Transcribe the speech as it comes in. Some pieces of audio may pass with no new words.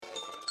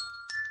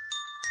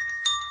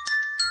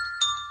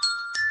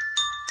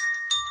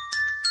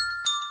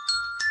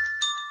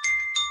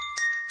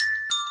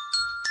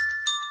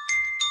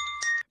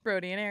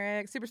Brody and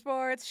Eric Super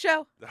Sports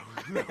Show.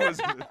 That was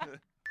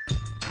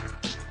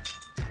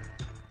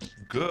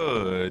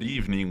Good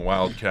evening,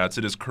 Wildcats.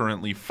 It is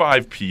currently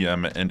 5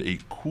 p.m. and a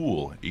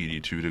cool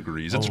 82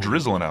 degrees. It's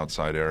drizzling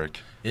outside,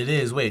 Eric. It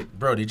is. Wait,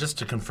 Brody, just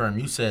to confirm,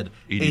 you said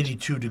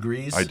 82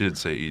 degrees? I did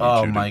say 82 degrees.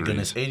 Oh, my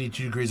goodness,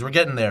 82 degrees. We're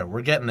getting there.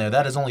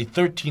 That is only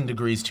 13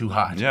 degrees too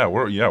hot. Yeah,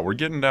 we're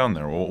getting down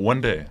there. Well,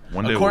 one day.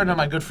 According to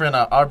my good friend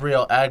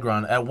Aubriel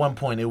Agron, at one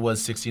point it was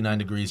 69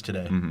 degrees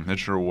today. It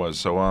sure was.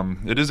 So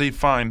it is a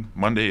fine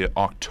Monday,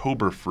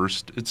 October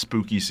 1st. It's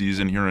spooky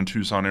season here in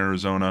Tucson,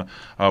 Arizona.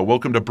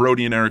 Welcome to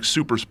Brody and Eric's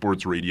Super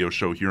Sports Radio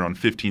Show here on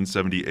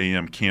 1570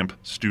 AM Camp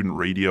Student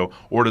Radio,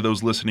 or to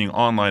those listening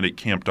online at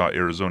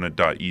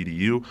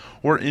camp.arizona.edu.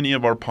 or any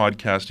of our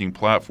podcasting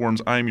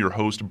platforms. I'm your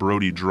host,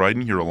 Brody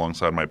Dryden, here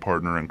alongside my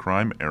partner in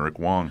crime, Eric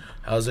Wong.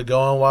 How's it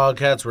going,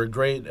 Wildcats? We're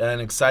great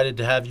and excited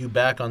to have you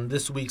back on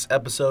this week's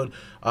episode.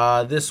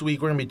 This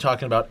week, we're going to be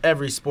talking about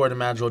every sport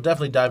imaginable,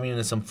 definitely diving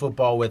into some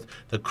football with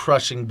the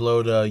crushing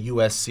blow to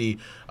USC.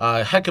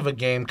 Heck of a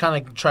game.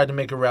 Kind of tried to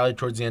make a rally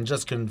towards the end,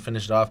 just couldn't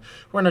finish it off.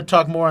 We're going to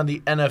talk more on the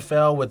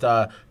NFL with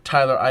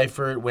Tyler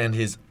Eifert and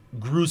his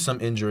gruesome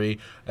injury,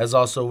 as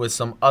also with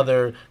some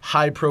other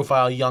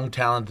high-profile young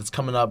talent that's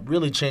coming up,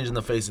 really changing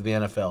the face of the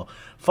NFL.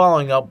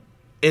 Following up,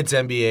 it's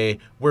NBA.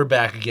 We're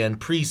back again.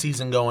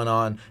 Preseason going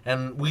on,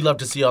 and we love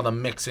to see all the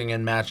mixing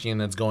and matching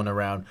that's going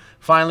around.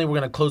 Finally, we're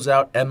going to close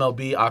out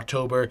MLB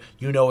October.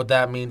 You know what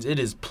that means. It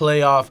is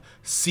playoff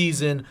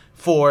season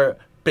for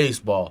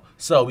baseball.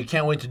 So we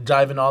can't wait to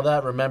dive in all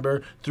that.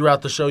 Remember,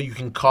 throughout the show, you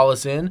can call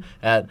us in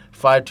at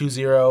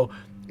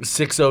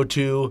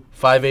 520-602-5806.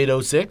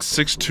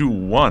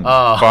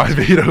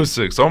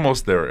 621-5806.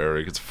 Almost there,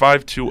 Eric. It's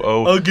 520.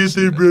 I'll get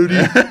there,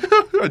 Brody.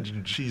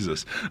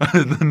 Jesus.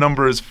 The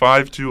number is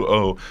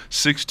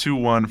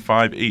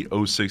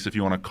 520-621-5806 if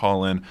you want to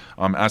call in,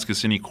 ask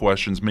us any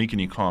questions, make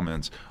any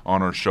comments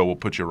on our show. We'll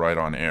put you right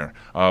on air.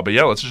 But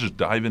yeah, let's just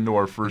dive into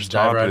our first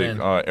topic.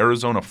 Right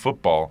Arizona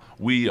football.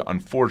 We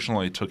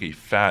unfortunately took a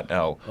fat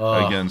L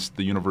against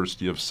the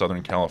University of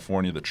Southern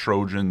California. The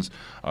Trojans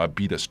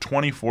beat us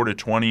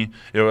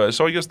 24-20.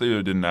 So I guess they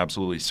didn't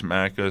absolutely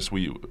smack us.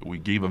 We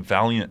gave a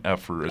valiant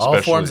effort.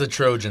 All forms of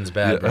Trojans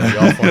bad, Brody.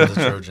 All forms of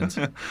Trojans.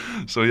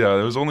 So yeah,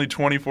 it was only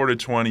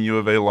 24-20. U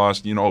of A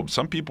lost.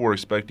 Some people were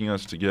expecting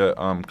us to get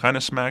kind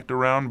of smacked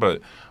around,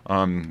 but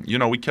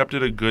we kept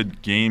it a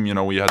good game.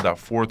 We had that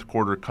fourth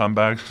quarter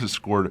comeback,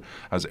 scored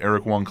as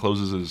Eric Wong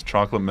closes his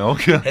chocolate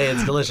milk. Hey,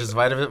 it's delicious.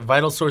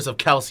 Vital source of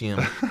calcium.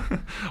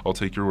 I'll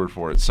take your word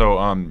for it. So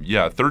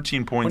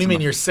 13 points. What do you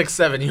mean you're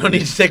 6'7"? You don't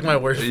need to take my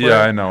word for it.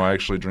 Yeah, I know. I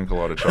actually drink a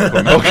lot of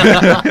chocolate milk.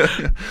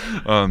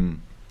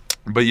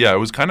 But yeah, it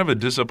was kind of a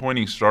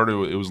disappointing start. It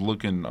was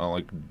looking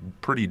like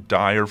pretty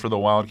dire for the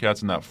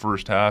Wildcats in that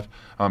first half.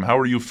 How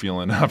are you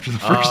feeling after the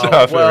first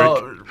half,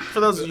 Eric? For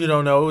those of you who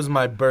don't know, it was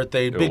my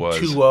birthday. Big was.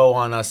 2-0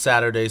 on a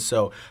Saturday,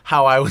 so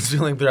how I was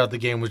feeling throughout the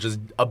game was just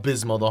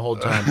abysmal the whole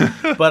time.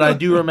 But I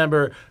do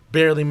remember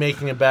barely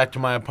making it back to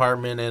my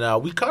apartment,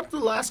 and we caught the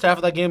last half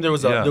of that game. There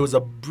was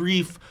a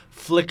brief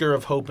flicker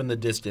of hope in the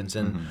distance,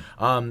 and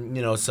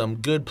some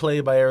good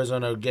play by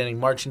Arizona,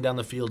 marching down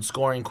the field,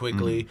 scoring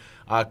quickly.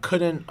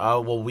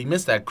 We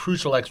missed that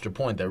crucial extra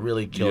point that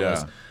really killed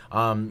us.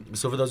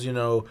 So for those of you who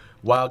know,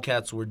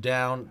 Wildcats were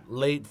down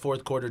late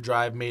fourth quarter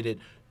drive, made it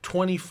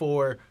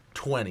 24-20.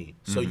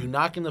 So you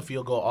knock in the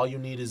field goal. All you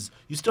need is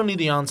you still need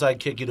the onside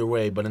kick either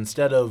way, but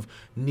instead of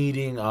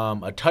needing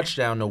a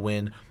touchdown to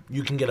win,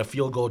 you can get a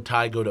field goal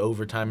tie, go to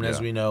overtime. And as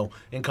we know,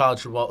 in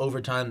college football,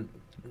 overtime,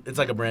 it's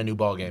like a brand new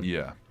ball game.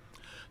 Yeah.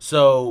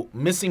 So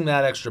missing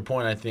that extra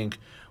point, I think,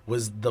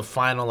 was the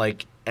final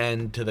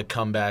end to the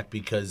comeback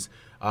because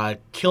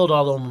killed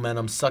all the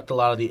momentum, sucked a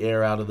lot of the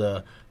air out of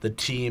the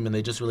team, and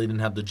they just really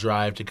didn't have the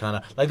drive to kind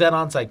of that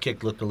onside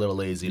kick looked a little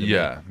lazy to me.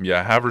 Yeah.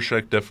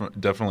 Havershek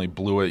definitely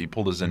blew it. He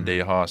pulled a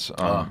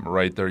Zendejas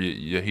right there.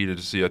 You hated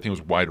to see. I think it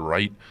was wide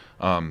right.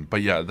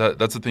 But yeah,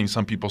 that's the thing.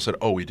 Some people said,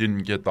 we didn't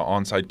get the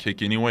onside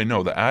kick anyway.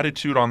 No, the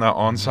attitude on that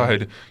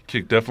onside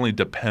kick definitely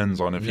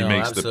depends on if he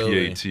makes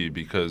absolutely. the PAT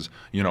because,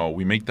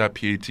 we make that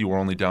PAT, we're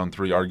only down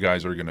 3. Our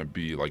guys are going to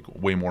be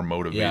way more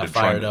motivated.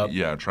 Fired up.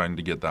 Trying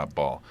to get that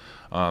ball.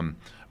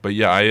 But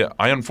yeah,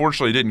 I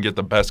unfortunately didn't get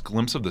the best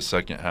glimpse of the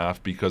second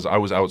half because I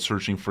was out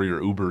searching for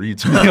your Uber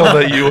Eats meal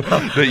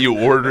that you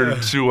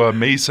ordered to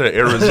Mesa,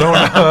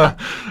 Arizona.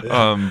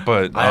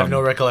 But I have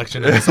no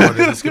recollection of this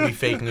order. This could be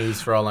fake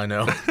news for all I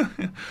know.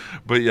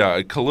 But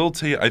yeah, Khalil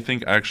Tate, I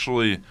think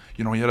actually,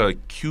 he had a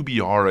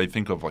QBR, I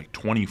think, of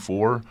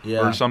 24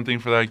 or something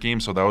for that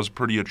game, so that was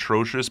pretty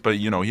atrocious. But,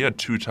 he had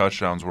 2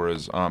 touchdowns,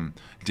 whereas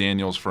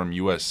Daniels from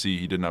USC,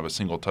 he didn't have a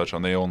single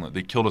touchdown.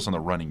 They killed us on the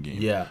running game,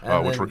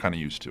 which we're kind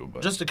of used to.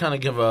 But just to kind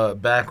of give a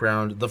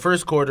background, the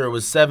first quarter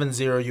was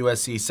 7-0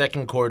 USC.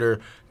 Second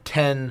quarter,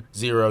 10-0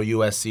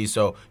 USC.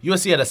 So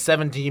USC had a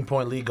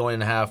 17-point lead going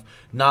into half,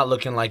 not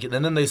looking like it.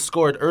 And then they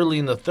scored early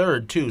in the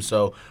third, too.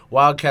 So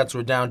Wildcats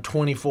were down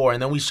 24.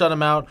 And then we shut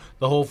them out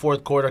the whole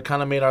fourth quarter,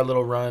 kind of made our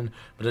little run.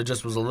 But it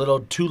just was a little,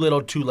 too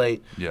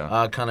late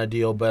kind of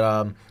deal.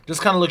 But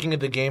just kind of looking at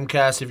the game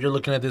cast, if you're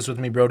looking at this with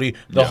me, Brody,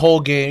 the whole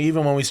game,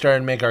 even when we started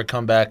to make our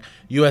comeback,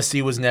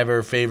 USC was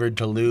never favored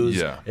to lose.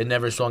 Yeah. It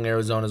never swung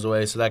Arizona's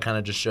way. So that kind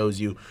of just shows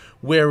you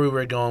where we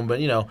were going. But,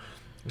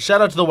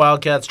 shout out to the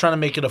Wildcats, trying to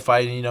make it a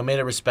fight, and, made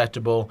it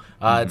respectable.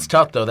 It's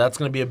tough, though. That's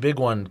going to be a big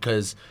one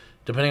because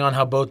depending on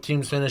how both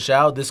teams finish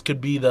out, this could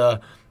be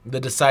the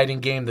deciding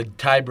game, the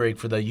tiebreak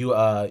for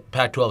the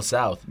Pac-12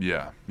 South.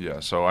 Yeah.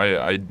 So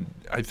I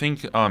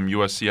think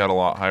USC had a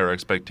lot higher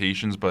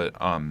expectations, but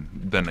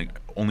then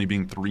only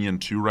being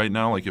 3-2 right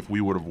now, like if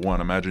we would have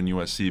won, imagine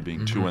USC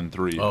being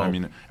 2-3. Oh. I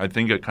mean, I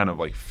think it kind of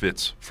like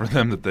fits for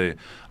them that they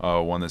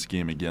won this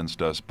game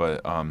against us,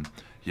 but.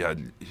 Yeah,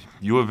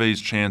 U of A's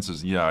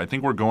chances. Yeah, I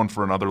think we're going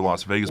for another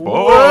Las Vegas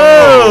ball.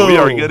 Oh, we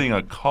are getting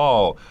a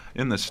call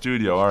in the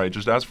studio. All right,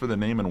 just ask for the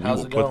name and we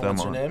will put them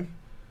on.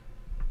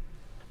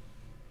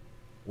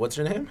 What's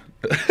your name?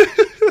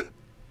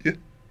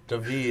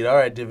 David. All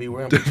right, David,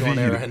 we're going to put you on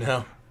air right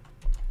now.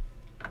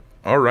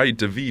 All right,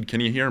 David,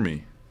 can you hear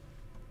me?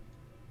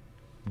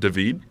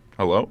 David?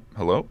 Hello?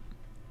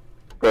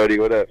 Brody,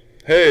 what up?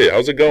 Hey,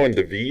 how's it going,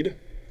 David?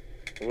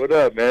 What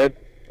up, man?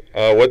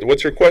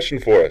 What's your question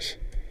for us?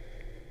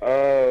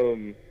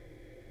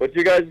 What's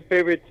your guys'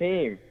 favorite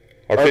team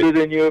other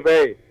than U of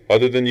A?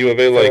 Other than U of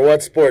A, like... For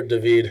what sport,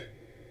 David?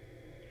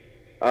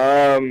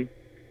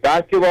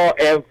 Basketball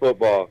and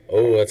football.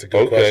 Oh, that's a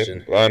good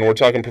question. And we're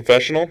talking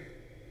professional?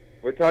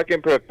 We're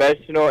talking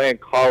professional and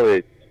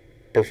college.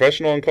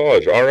 Professional and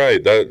college. All right.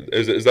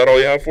 Is that all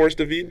you have for us,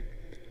 David?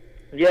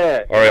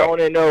 Yeah. All right. I want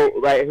to know,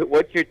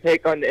 what's your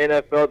take on the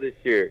NFL this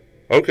year?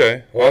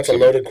 Okay. Well, that's a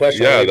loaded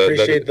question. Yeah, we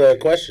appreciate the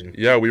question.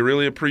 Yeah, we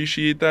really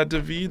appreciate that,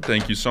 David.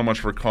 Thank you so much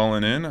for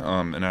calling in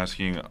and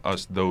asking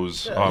us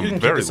those you can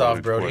very kick us off,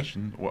 loaded Brody.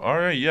 questions. Well, all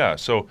right, yeah.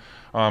 So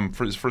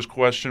for his first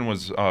question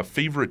was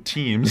favorite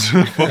teams,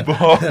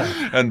 football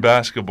and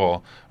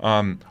basketball.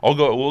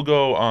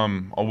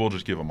 We'll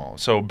just give them all.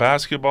 So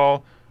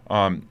basketball.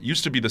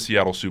 Used to be the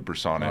Seattle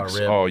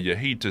Supersonics. Oh, you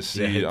hate to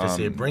see,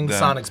 it. Bring the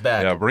Sonics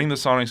back. Yeah, bring the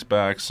Sonics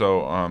back.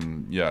 So,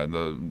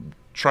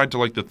 tried to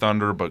like the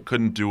Thunder, but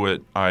couldn't do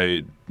it.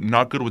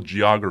 Not good with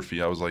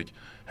geography. I was like,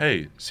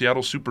 hey,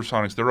 Seattle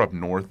Supersonics, they're up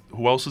north.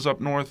 Who else is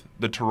up north?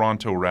 The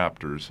Toronto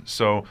Raptors.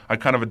 So I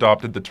kind of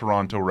adopted the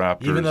Toronto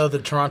Raptors. Even though the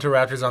Toronto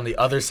Raptors on the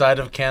other side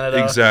of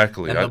Canada.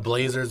 Exactly. And the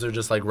Blazers are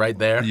just like right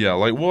there. Yeah,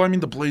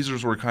 the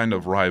Blazers were kind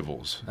of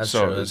rivals. That's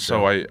true.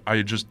 So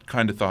I just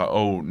kind of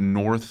thought,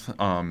 north,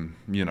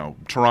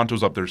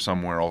 Toronto's up there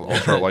somewhere. I'll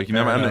start liking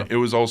them. And it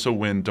was also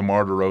when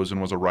DeMar DeRozan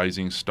was a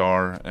rising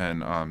star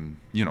and,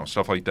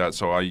 stuff like that.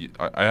 So I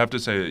have to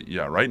say,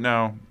 right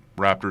now,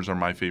 Raptors are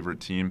my favorite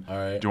team. All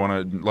right. Do you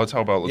want to let's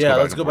go back?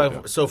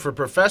 Yeah. So for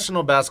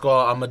professional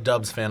basketball, I'm a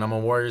Dubs fan. I'm a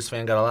Warriors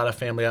fan. Got a lot of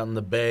family out in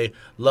the Bay.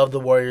 Love the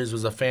Warriors.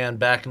 Was a fan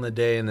back in the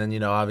day, and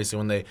then obviously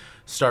when they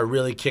start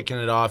really kicking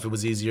it off, it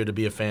was easier to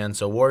be a fan.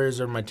 So Warriors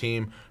are my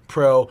team.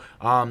 Pro.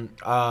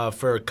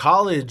 For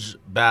college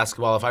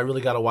basketball, if I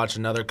really got to watch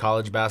another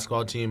college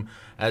basketball team,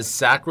 as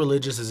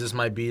sacrilegious as this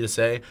might be to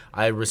say,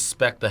 I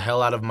respect the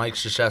hell out of Mike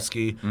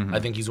Krzyzewski. I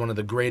think he's one of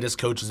the greatest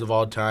coaches of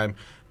all time.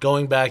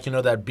 Going back,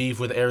 that beef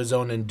with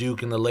Arizona and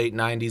Duke in the late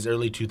 90s,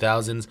 early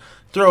 2000s,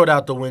 throw it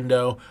out the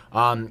window.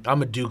 I'm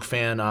a Duke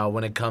fan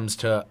when it comes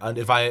to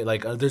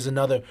there's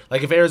another,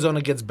 if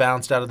Arizona gets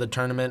bounced out of the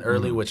tournament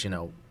early, which,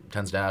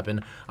 tends to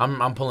happen,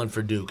 I'm pulling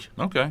for Duke.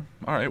 Okay.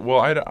 All right. Well,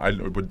 I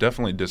would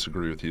definitely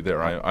disagree with you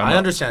there. I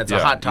understand it's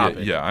a hot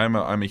topic. Yeah,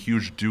 I'm a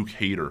huge Duke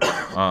hater.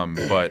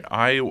 But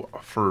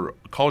for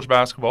college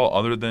basketball,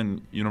 other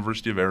than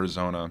University of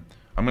Arizona,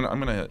 I'm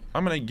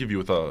gonna give you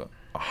with a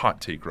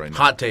hot take right now.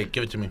 Hot take,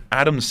 give it to me.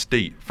 Adams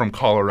State from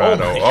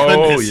Colorado.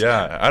 Oh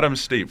yeah, Adams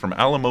State from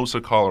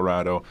Alamosa,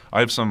 Colorado. I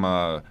have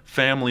some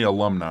family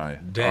alumni.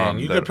 Dang,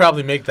 you could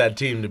probably make that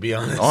team, to be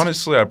honest.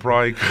 Honestly, I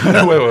probably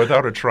could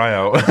without a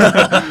tryout.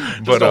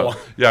 But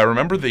I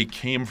remember they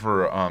came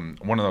for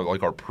one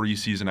of our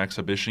preseason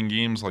exhibition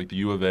games. Like the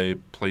U of A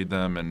played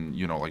them, and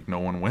no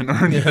one win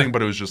or anything.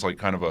 But it was just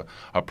kind of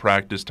a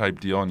practice type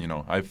deal. And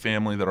I have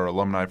family that are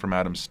alumni from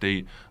Adams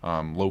State,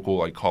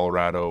 local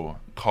Colorado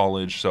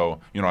college. So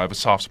I have a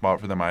soft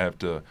spot for them. I have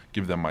to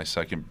give them my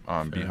second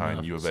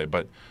behind U of A.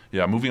 But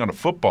yeah, moving on to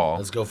football.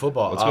 Let's go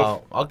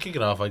football. I'll kick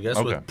it off, I guess.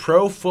 Okay. With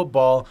pro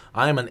football,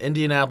 I am an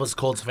Indianapolis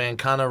Colts fan,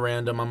 kind of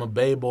random. I'm a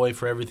Bay boy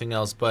for everything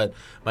else, but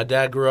my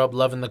dad grew up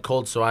loving the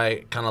Colts, so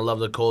I kind of love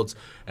the Colts.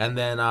 And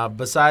then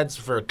besides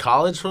for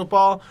college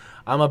football,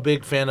 I'm a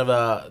big fan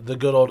of the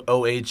good old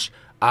OHIO.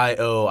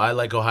 I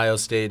like Ohio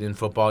State in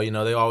football.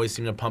 They always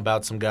seem to pump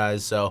out some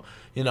guys, so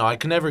I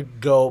can never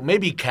go.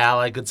 Maybe Cal,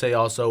 I could say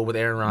also with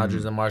Aaron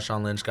Rodgers and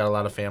Marshawn Lynch. Got a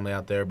lot of family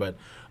out there, but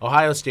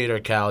Ohio State or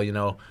Cal,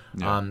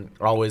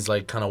 always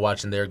kind of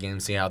watching their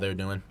games, see how they're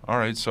doing. All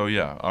right, so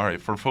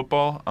for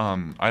football,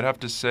 I'd have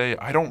to say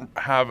I don't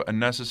have a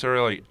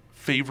necessarily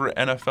favorite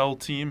NFL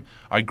team.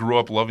 I grew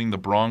up loving the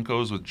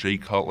Broncos with Jay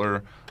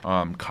Cutler,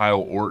 Kyle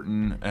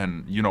Orton,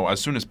 and, as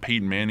soon as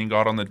Peyton Manning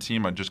got on the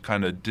team, I just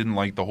kind of didn't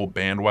like the whole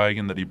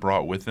bandwagon that he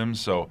brought with him,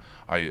 so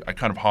I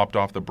kind of hopped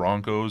off the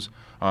Broncos,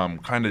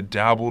 kind of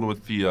dabbled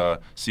with the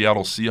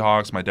Seattle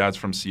Seahawks. My dad's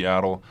from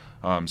Seattle,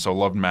 so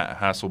loved Matt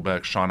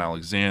Hasselbeck, Sean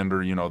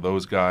Alexander,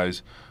 those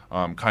guys.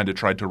 Kind of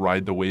tried to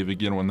ride the wave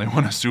again when they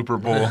won a Super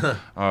Bowl,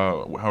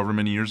 however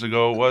many years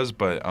ago it was.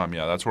 But,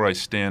 that's where I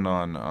stand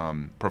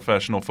on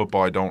professional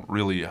football. I don't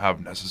really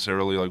have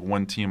necessarily like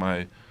one team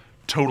I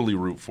totally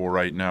root for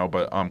right now.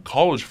 But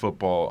college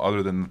football,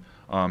 other than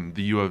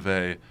the U of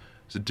A,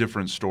 is a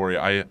different story.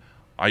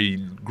 I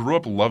grew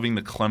up loving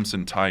the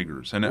Clemson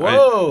Tigers. And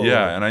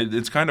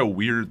it's kind of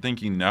weird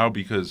thinking now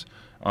because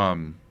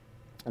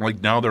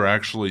now they're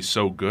actually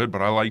so good.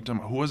 But I liked them.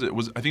 Who was it?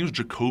 I think it was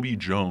Jacoby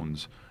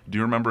Jones. Do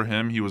you remember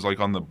him? He was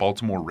on the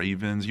Baltimore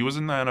Ravens. He was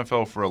in the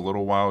NFL for a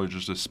little while. He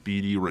was just a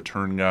speedy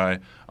return guy,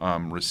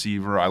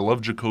 receiver. I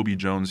love Jacoby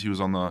Jones. He was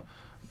on the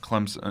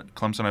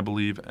Clemson, I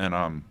believe.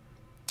 And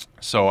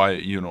so I,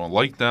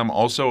 liked them.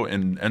 Also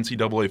in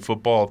NCAA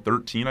football,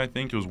 13, I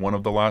think, it was one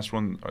of the last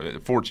one.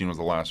 14 was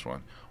the last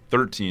one.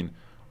 13,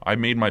 I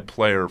made my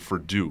player for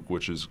Duke,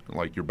 which is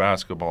like your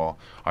basketball.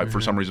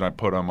 For some reason, I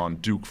put him on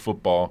Duke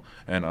football.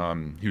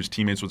 And he was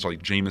teammates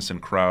with Jamison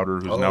Crowder,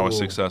 who's now a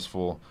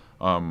successful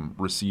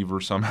receiver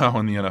somehow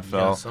in the NFL.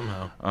 Yeah,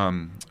 somehow.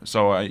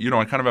 So I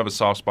kind of have a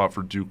soft spot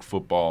for Duke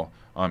football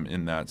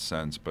in that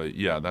sense. But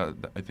yeah,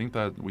 I think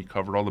that we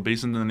covered all the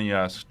bases. And then he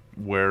asked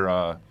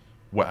what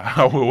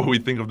we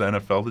think of the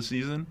NFL this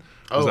season.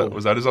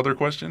 Was that his other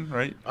question,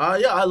 right?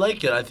 Yeah, I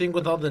like it. I think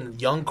with all the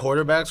young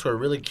quarterbacks who are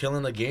really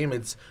killing the game,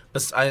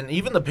 and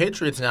even the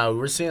Patriots now,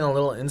 we're seeing a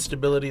little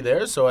instability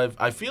there. So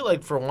I feel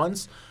like for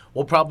once,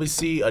 we'll probably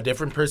see a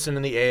different person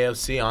in the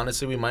AFC.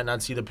 Honestly, we might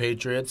not see the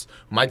Patriots.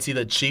 We might see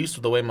the Chiefs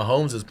with the way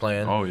Mahomes is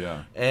playing. Oh,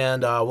 yeah.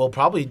 And we'll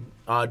probably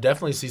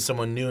definitely see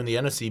someone new in the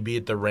NFC, be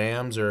it the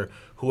Rams or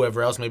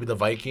whoever else, maybe the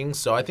Vikings.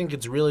 So I think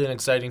it's really an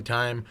exciting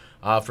time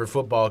for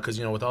football because,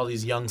 with all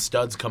these young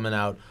studs coming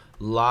out,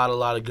 a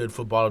lot of good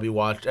football to be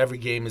watched. Every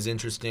game is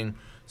interesting.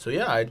 So,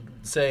 yeah, I'd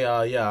say,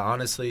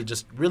 honestly,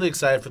 just really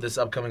excited for this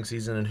upcoming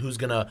season and who's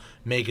going to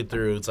make it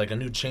through. It's like a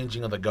new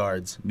changing of the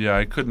guards. Yeah,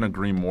 I couldn't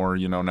agree more.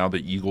 Now the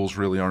Eagles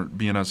really aren't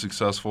being as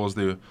successful as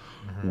they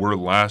were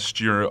last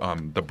year.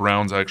 The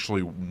Browns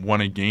actually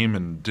won a game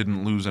and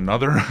didn't lose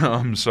another.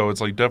 So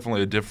it's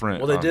definitely a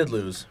different. Well, they did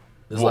lose.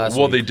 Last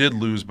week. They did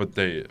lose, but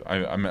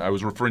I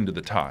was referring to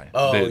the tie.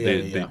 Oh,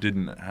 they yeah.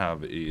 didn't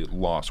have a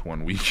loss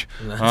 1 week.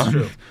 That's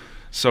true.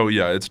 So,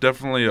 yeah, it's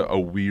definitely a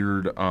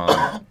weird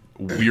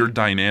weird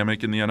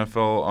dynamic in the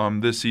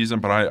NFL this season,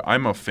 but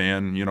I'm a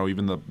fan.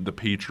 Even the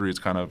Patriots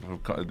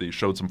they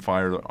showed some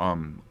fire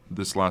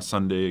this last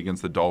Sunday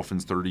against the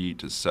Dolphins,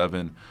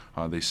 38-7.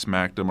 They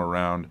smacked them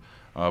around,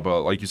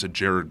 but like you said,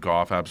 Jared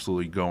Goff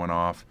absolutely going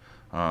off.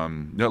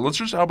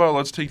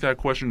 Let's take that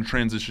question and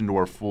transition to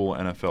our full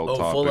NFL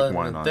topic.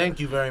 Why not? Thank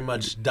you very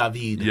much,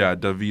 David. Yeah,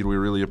 David, we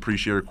really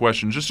appreciate your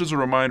question. Just as a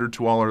reminder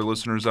to all our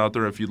listeners out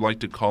there, if you'd like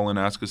to call in,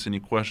 ask us any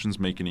questions,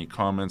 make any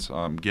comments,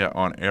 get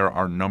on air,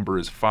 our number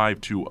is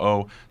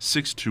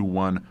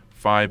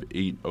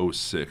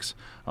 520-621-5806.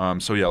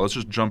 Let's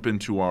just jump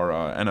into our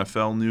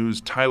NFL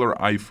news. Tyler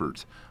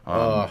Eifert,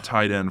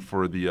 tight end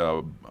for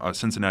the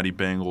Cincinnati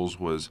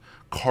Bengals, was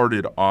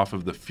carted off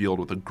of the field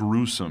with a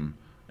gruesome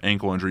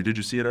ankle injury. Did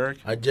you see it, Eric?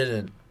 I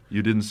didn't.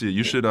 You didn't see it.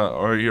 You should.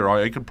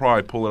 I could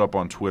probably pull it up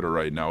on Twitter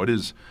right now.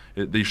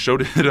 They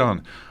showed it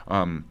on.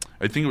 I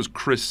think it was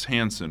Chris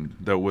Hansen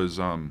that was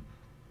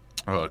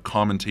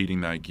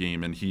commentating that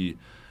game, and you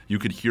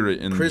could hear it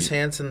in Chris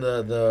Hansen,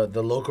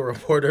 the local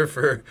reporter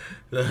for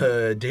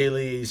the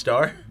Daily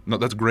Star. No,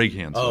 that's Greg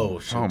Hansen. Oh,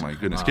 shoot. Oh my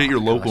goodness! Get your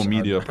local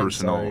media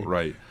personnel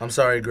right. I'm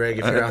sorry, Greg,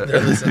 if you're out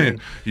there listening.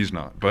 He's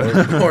not, but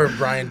or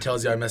Brian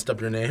tells you I messed up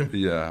your name.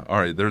 Yeah. All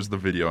right. There's the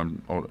video.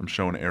 I'm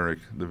showing Eric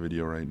the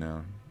video right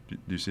now. Do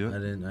you see it? I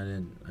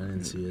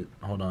didn't see it.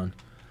 Hold on.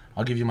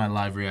 I'll give you my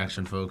live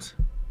reaction, folks.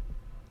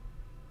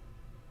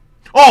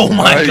 Oh,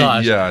 my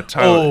gosh. Yeah,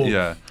 Tyler,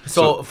 yeah.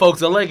 So, folks,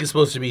 the leg is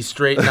supposed to be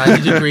straight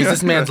 90 degrees.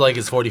 This man's leg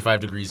is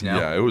 45 degrees now.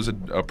 Yeah, it was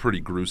a pretty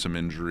gruesome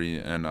injury.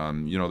 And,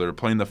 they were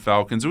playing the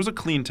Falcons. It was a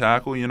clean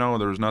tackle,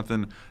 there was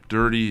nothing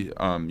dirty.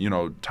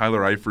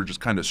 Tyler Eifert just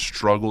kind of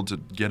struggled to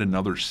get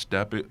another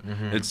step.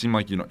 It seemed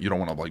like, you don't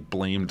want to,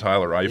 blame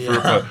Tyler Eifert.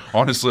 Yeah. But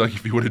honestly,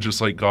 if he would have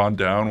just, gone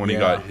down when he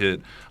got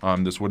hit,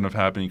 this wouldn't have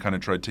happened. He kind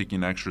of tried taking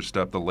an extra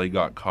step. The leg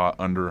got caught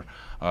under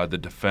the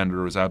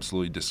defender. It was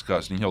absolutely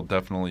disgusting. He'll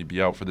definitely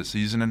be out for the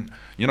season. And,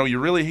 you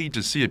really hate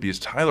to see it because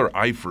Tyler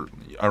Eifert,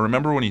 I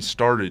remember when he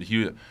started,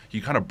 he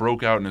kind of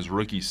broke out in his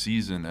rookie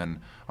season, and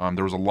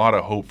there was a lot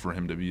of hope for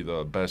him to be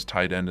the best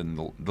tight end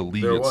in the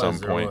league at some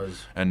point.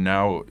 And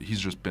now it's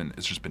just been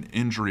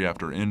injury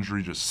after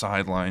injury, just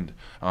sidelined.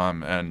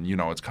 And,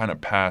 it's kind of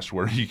past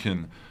where he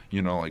can,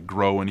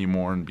 grow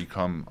anymore and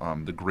become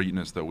the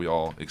greatness that we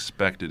all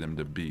expected him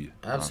to be.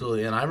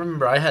 Absolutely. And I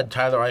remember I had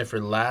Tyler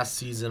Eifert last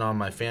season on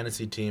my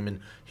fantasy team,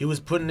 and he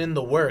was putting in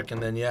the work,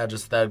 and then,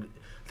 just that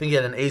I think he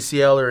had an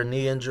ACL or a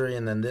knee injury,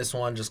 and then this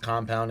one just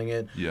compounding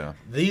it. Yeah.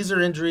 These are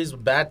injuries,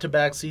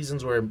 back-to-back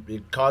seasons, where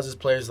it causes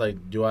players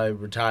like, do I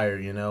retire,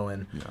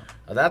 And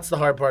that's the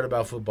hard part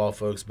about football,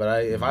 folks.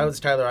 But if I was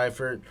Tyler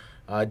Eifert,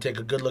 I'd take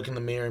a good look in the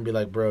mirror and be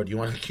like, bro, do you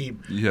want to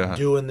keep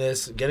doing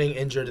this? Getting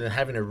injured and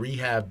having to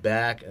rehab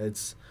back,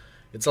 it's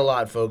a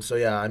lot, folks. So,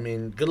 yeah, I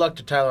mean, good luck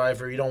to Tyler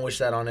Eifert. You don't wish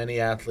that on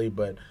any athlete,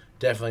 but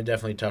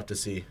definitely tough to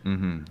see.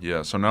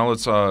 Yeah, so now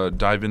let's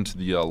dive into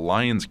the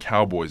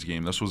Lions-Cowboys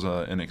game. This was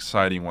an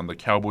exciting one. The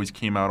Cowboys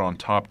came out on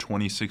top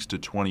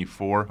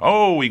 26-24.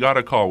 Oh, we got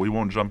a call. We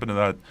won't jump into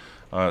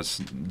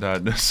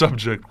that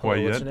subject quite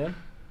yet. What's your name?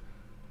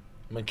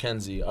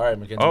 Mackenzie. All right,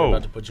 Mackenzie, we're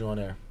about to put you on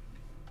air.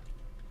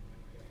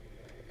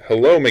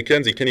 Hello,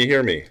 Mackenzie. Can you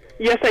hear me?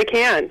 Yes, I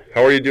can.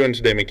 How are you doing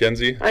today,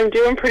 Mackenzie? I'm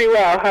doing pretty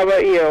well. How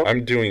about you?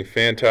 I'm doing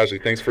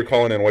fantastic. Thanks for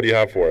calling in. What do you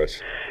have for us?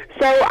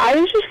 So I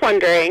was just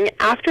wondering,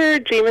 after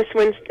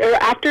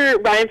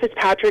Ryan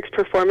Fitzpatrick's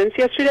performance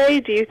yesterday,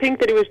 do you think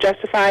that it was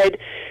justified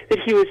that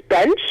he was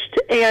benched?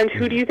 And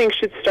who do you think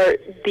should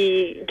start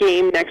the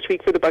game next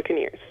week for the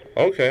Buccaneers?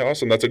 Okay,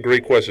 awesome. That's a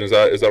great question. Is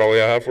that all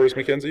you have for us,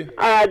 Mackenzie?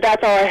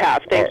 That's all I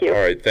have. Thank you.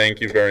 All right.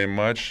 Thank you very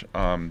much.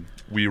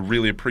 We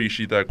really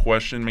appreciate that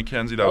question,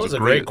 Mackenzie. That was a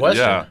great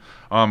question. Yeah.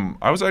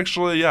 I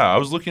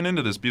was looking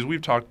into this because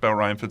we've talked about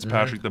Ryan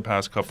Fitzpatrick the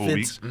past couple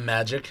weeks.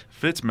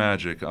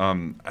 Fitzmagic.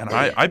 And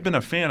I've been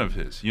a fan of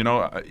his,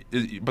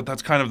 but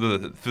that's kind of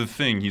the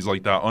thing. He's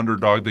like that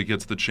underdog that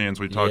gets the chance.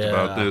 We talked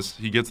about this.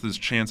 He gets this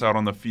chance out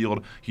on the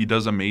field. He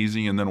does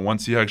amazing, and then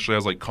once he actually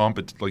has the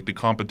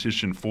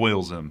competition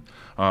foils him,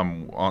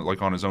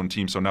 on his own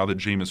team. So now that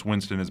Jameis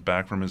Winston is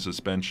back from his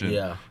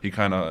suspension, he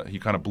kind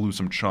of blew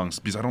some chunks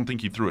because I don't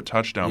think he threw a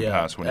touchdown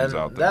pass when he was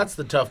out there. That's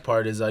the tough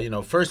part is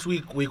first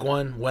week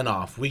 1 went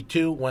off, week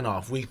 2 went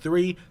off, week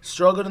 3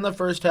 struggled in the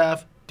first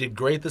half, did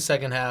great the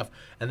second half,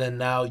 and then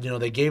now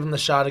they gave him the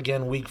shot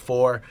again week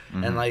 4,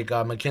 and like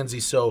Mackenzie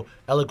so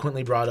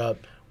eloquently brought up,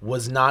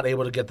 was not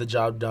able to get the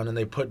job done, and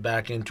they put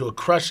back into a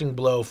crushing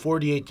blow,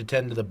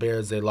 48-10 to the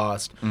Bears. They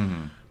lost,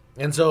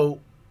 and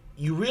so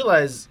you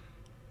realize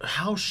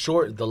how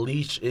short the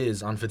leash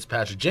is on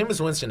Fitzpatrick.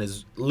 Jameis Winston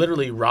is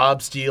literally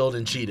robbed, stealed,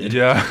 and cheated.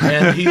 Yeah.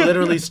 And he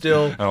literally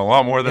still... And a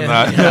lot more than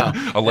that.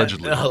 Yeah.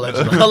 Allegedly.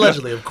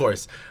 Allegedly, of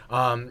course.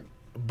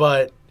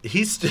 But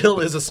he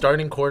still is a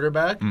starting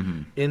quarterback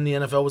in the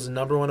NFL, was a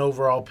number 1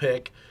 overall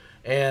pick.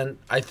 And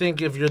I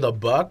think if you're the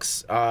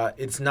Bucs,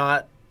 it's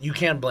not... You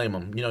can't blame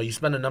him. You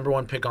spend a number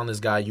 1 pick on this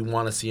guy. You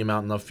want to see him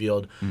out in the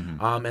field.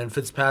 And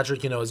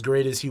Fitzpatrick, as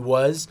great as he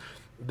was...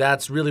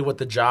 That's really what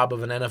the job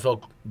of an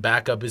NFL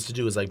backup is to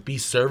do, is like be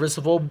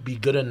serviceable, be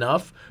good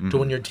enough to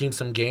win your team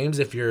some games.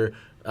 If your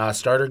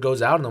starter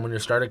goes out and then when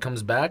your starter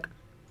comes back,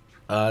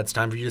 it's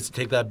time for you to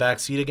take that back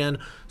seat again.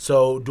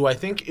 So do I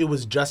think it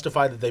was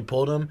justified that they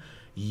pulled him?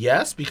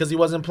 Yes, because he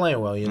wasn't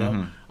playing well,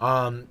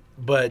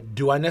 But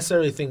do I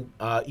necessarily think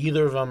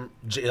either of them,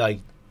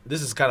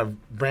 this is kind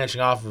of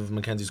branching off of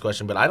Mackenzie's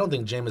question, but I don't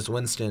think Jameis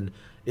Winston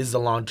is the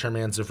long-term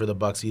answer for the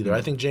Bucs either.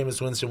 I think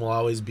Jameis Winston will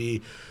always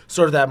be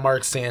sort of that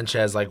Mark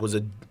Sanchez, was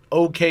a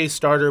okay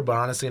starter, but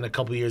honestly in a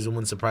couple of years it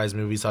wouldn't surprise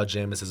me if we saw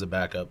Jameis as a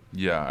backup.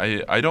 Yeah,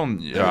 I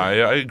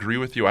agree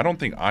with you. I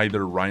don't think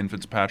either Ryan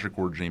Fitzpatrick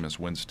or Jameis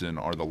Winston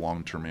are the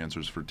long-term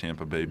answers for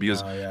Tampa Bay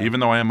because even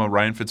though I am a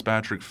Ryan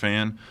Fitzpatrick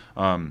fan,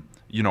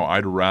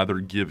 I'd rather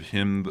give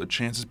him the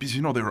chances because,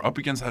 they were up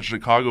against that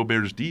Chicago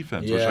Bears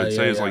defense, which I'd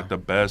say is the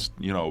best,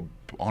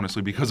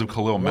 honestly, because of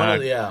Khalil Mack.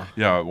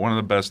 One of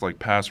the best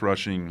Pass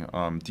rushing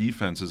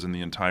defenses in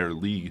the entire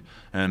league.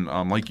 And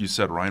like you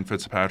said, Ryan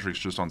Fitzpatrick's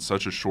just on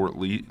such a short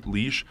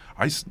leash.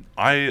 If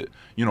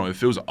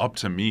it was up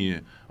to me,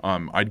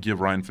 I'd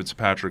give Ryan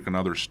Fitzpatrick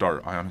another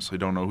start. I honestly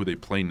don't know who they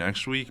play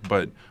next week,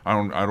 but I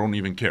don't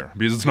even care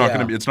because it's not going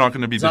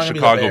to be the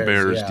Chicago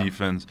Bears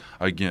defense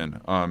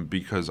again.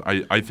 Because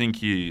I think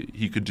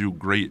he could do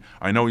great.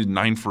 I know he's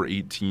 9 for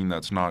 18.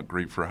 That's not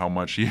great for how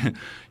much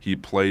he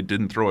played.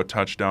 Didn't throw a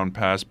touchdown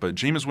pass, but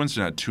Jameis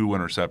Winston had 2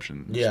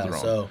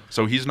 interceptions thrown.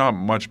 So he's not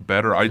much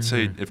better. I'd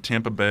say if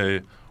Tampa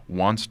Bay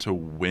wants to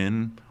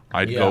win,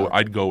 I'd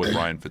go with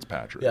Ryan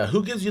Fitzpatrick. Yeah,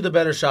 who gives you the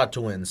better shot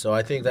to win? So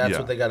I think that's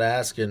what they got to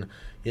ask. And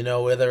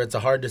whether it's a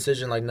hard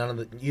decision,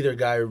 either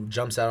guy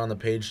jumps out on the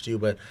page to you,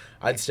 but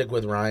I'd stick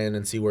with Ryan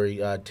and see where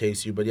he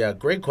takes you. But yeah,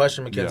 great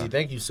question, Mackenzie.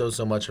 Thank you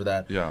so much for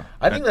that. Yeah,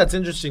 I think that's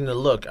interesting to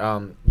look.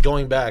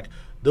 Going back,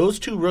 those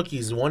 2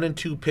 rookies, 1 and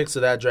 2 picks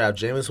of that draft,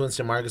 Jameis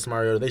Winston, Marcus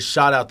Mariota, they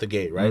shot out the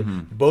gate, right?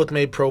 Both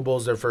made Pro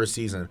Bowls their first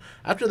season.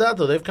 After that,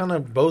 though, they've kind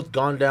of both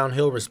gone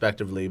downhill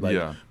respectively.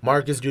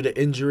 Marcus due to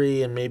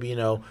injury and maybe,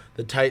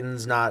 the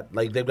Titans not,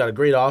 they've got a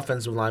great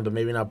offensive line, but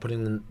maybe not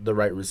putting the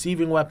right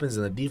receiving weapons,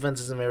 and the defense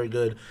isn't very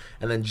good.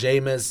 And then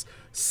Jameis,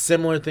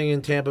 similar thing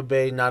in Tampa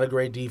Bay, not a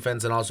great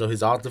defense, and also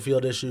his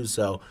off-the-field issues.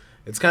 So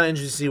it's kind of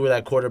interesting to see where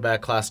that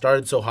quarterback class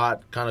started so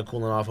hot, kind of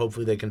cooling off.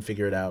 Hopefully they can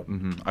figure it out.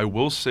 I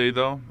will say,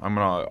 though, I'm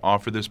going to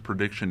offer this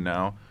prediction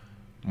now.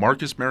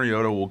 Marcus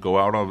Mariota will go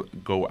out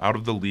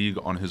of the league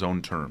on his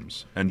own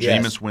terms. And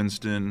Jameis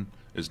Winston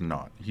is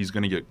not. He's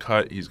going to get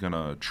cut. He's going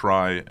to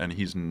try, and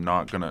he's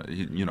not going to.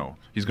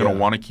 He's going to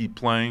want to keep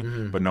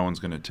playing, but no one's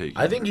going to take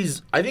him. I think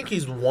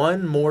he's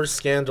one more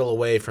scandal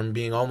away from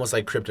being almost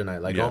like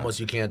kryptonite, like almost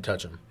you can't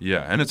touch him.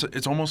 Yeah, and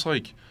it's almost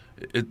like.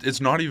 It's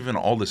not even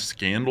all the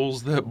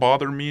scandals that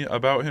bother me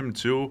about him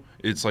too.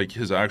 It's like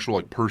his actual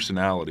like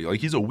personality. Like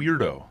he's a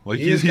weirdo. Like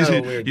he's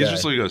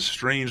just like a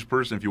strange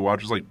person. If you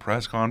watch his like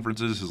press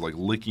conferences, he's like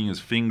licking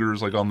his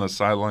fingers like on the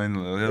sideline.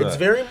 It's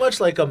very much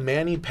like a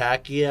Manny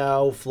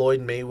Pacquiao,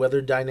 Floyd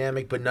Mayweather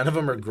dynamic, but none of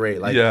them are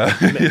great. Like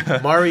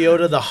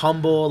Mariota, the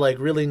humble, like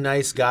really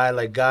nice guy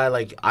like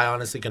I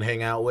honestly can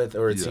hang out with,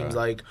 or it seems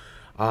like.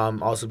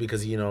 Also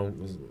because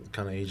was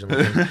kind of Asian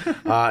looking.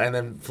 And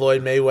then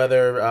Floyd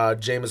Mayweather,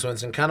 Jameis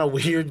Winston, kind of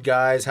weird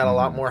guys, had a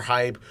lot more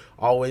hype.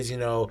 Always,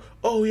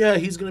 oh yeah,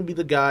 he's gonna be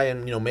the guy,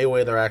 and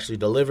Mayweather actually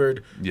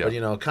delivered. Yeah.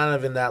 But kind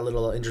of in that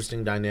little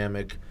interesting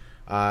dynamic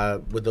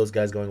with those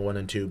guys going 1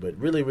 and 2. But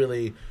really,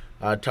 really.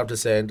 Tough to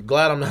say.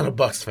 Glad I'm not a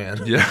Bucs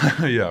fan.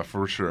 Yeah,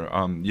 for sure.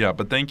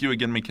 But thank you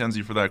again,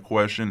 Mackenzie, for that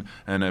question.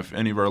 And if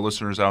any of our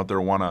listeners out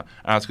there want to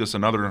ask us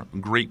another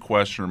great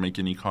question or make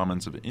any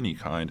comments of any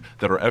kind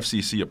that are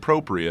FCC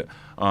appropriate,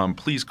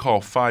 please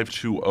call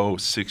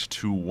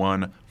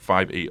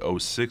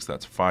 520-621-5806.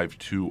 That's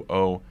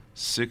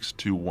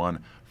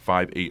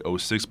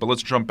 520-621-5806. But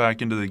let's jump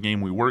back into the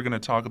game we were going to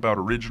talk about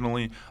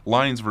originally.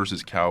 Lions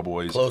versus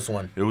Cowboys. Close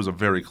one. It was a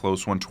very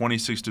close one.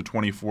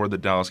 26-24, the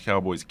Dallas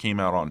Cowboys came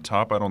out on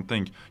top. I don't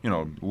think,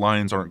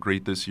 Lions aren't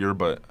great this year,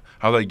 but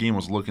how that game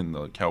was looking,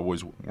 the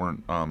Cowboys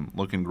weren't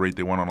looking great.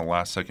 They went on a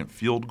last-second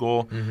field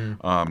goal.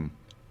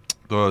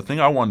 The thing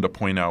I wanted to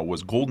point out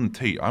was Golden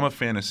Tate. I'm a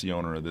fantasy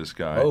owner of this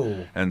guy.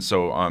 Oh. And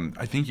so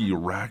I think he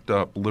racked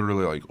up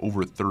literally like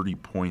over 30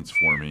 points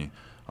for me.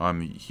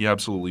 He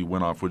absolutely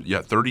went off with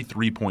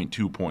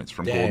 33.2 points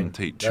from Golden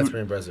Tate. That's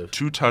pretty impressive.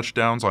 2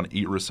 touchdowns on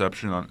 8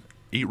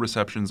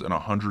 receptions and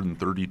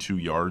 132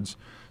 yards.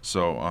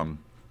 So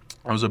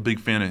I was a big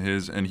fan of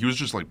his, and he was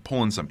just like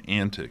pulling some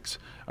antics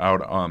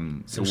out.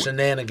 Some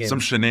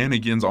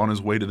shenanigans on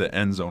his way to the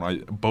end zone. He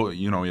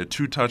had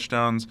 2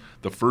 touchdowns.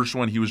 The first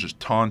one, he was just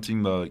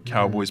taunting the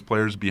Cowboys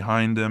players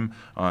behind him.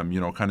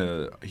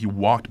 He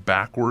walked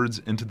backwards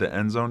into the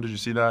end zone. Did you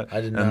see that?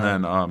 I did not.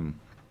 And then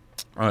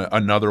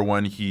another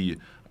one, he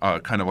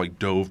kind of like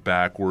dove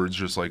backwards,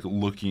 just like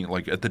looking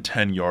like at the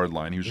 10-yard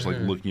line. He was just like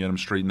looking at him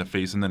straight in the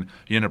face, and then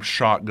he ended up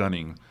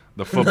shotgunning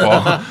the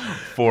football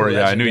for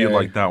I knew you'd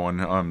like that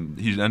one.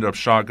 He ended up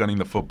shotgunning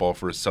the football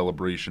for a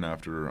celebration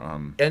after.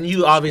 And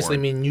you obviously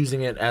mean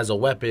using it as a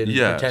weapon,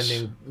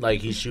 pretending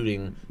like he's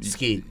shooting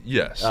skeet.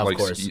 Yes, of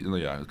course.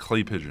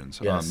 Clay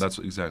pigeons. Yes. That's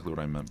exactly what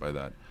I meant by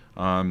that.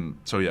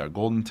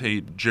 Golden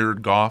Tate,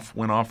 Jared Goff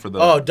went off for the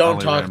don't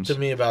LA talk Rams. to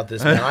me about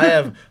this,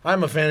 man.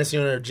 I'm a fantasy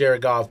owner of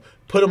Jared Goff.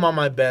 Put him on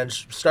my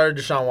bench. Started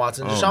Deshaun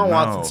Watson.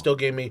 Watson still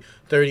gave me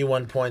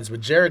 31 points,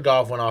 but Jared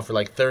Goff went off for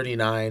like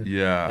 39.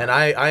 Yeah. And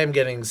I am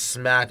getting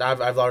smacked.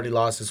 I've already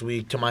lost this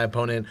week to my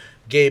opponent,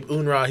 Gabe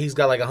Unruh. He's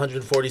got like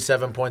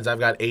 147 points. I've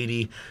got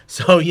 80.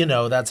 So,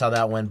 that's how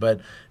that went. But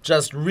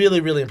just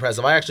really, really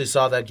impressive. I actually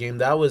saw that game.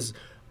 That was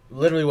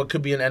literally what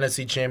could be an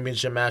NFC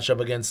Championship matchup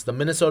against the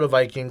Minnesota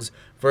Vikings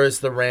versus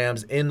the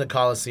Rams in the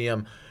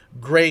Coliseum.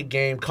 Great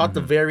game. Caught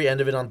the very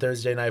end of it on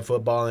Thursday Night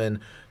Football,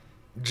 and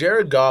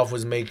Jared Goff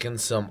was making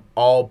some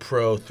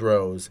all-pro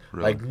throws,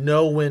 like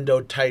no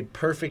window type,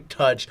 perfect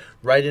touch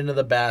right into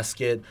the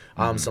basket,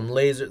 some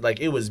laser, like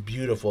it was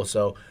beautiful.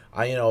 So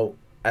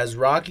as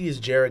rocky as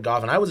Jared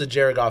Goff, and I was a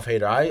Jared Goff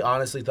hater, I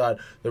honestly thought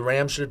the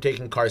Rams should have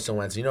taken Carson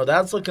Wentz.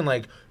 That's looking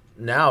like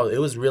now it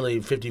was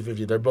really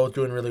 50-50. They're both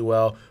doing really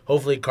well.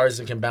 Hopefully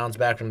Carson can bounce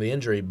back from the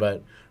injury,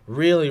 but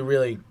really,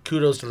 really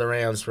kudos to the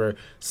Rams for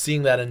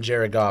seeing that in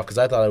Jared Goff, because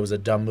I thought it was a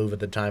dumb move at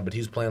the time, but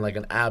he's playing like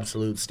an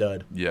absolute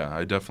stud. Yeah,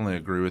 I definitely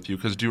agree with you,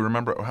 because do you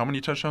remember, how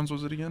many touchdowns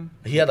was it again?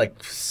 He had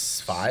like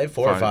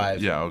four or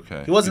five. Yeah,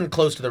 okay. He wasn't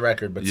close to the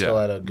record, but still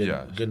had a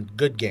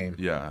good game.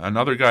 Yeah,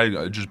 another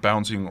guy, just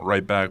bouncing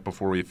right back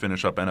before we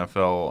finish up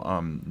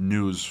NFL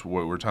news,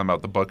 we're talking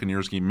about the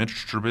Buccaneers game,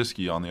 Mitch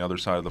Trubisky on the other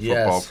side of the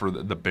football for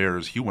the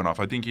Bears. He went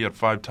off. I think he had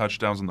 5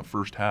 touchdowns in the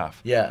first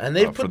half. Yeah, and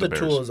they've put the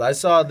tools. I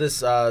saw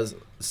this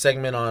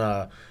segment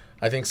on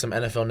I think some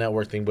NFL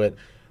Network thing, but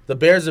the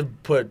Bears have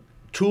put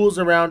tools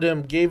around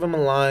him, gave him a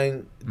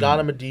line, got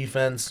him a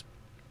defense.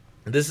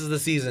 This is the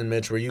season,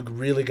 Mitch, where you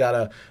really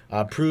gotta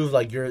prove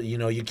like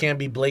you can't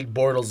be Blake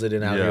Bortles it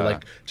in out here,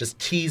 like just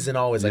teasing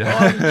always, like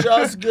I'm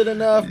just good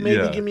enough,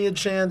 maybe give me a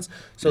chance.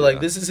 So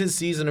like this is his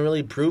season to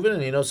really prove it,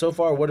 and so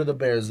far what are the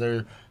Bears?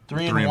 They're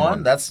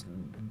 3-1. That's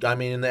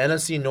in the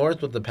NFC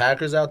North with the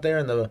Packers out there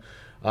and the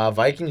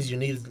Vikings, you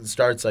need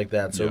starts like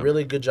that. So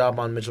really good job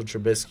on Mitchell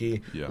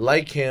Trubisky. Yeah.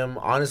 Like him,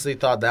 honestly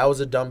thought that was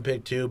a dumb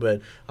pick too,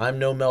 but I'm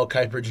no Mel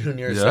Kiper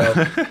Jr., so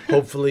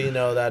hopefully,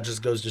 that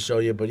just goes to show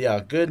you. But,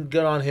 good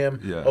on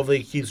him. Yeah. Hopefully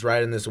he keeps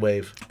riding this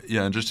wave.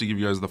 Yeah, and just to give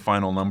you guys the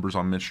final numbers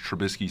on Mitch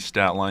Trubisky's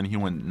stat line, he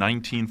went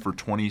 19 for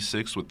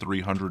 26 with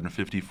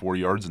 354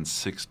 yards and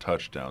 6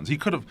 touchdowns. He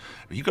could have,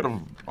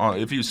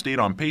 if he stayed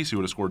on pace, he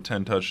would have scored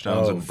 10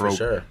 touchdowns and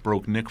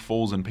broke Nick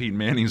Foles and Peyton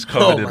Manning's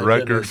coveted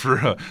record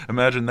for.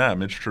 Imagine that,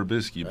 Mitch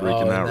Trubisky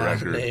breaking that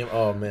record.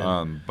 Oh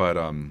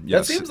man.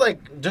 Yes. That seems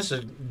like, just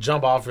to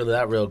jump off of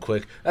that real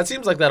quick, that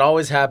seems like that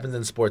always happens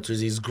in sports.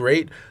 There's these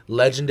great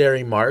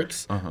legendary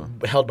marks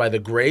held by the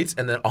greats,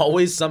 and then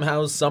always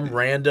somehow some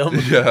random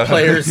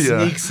player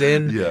sneaks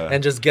in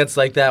and just gets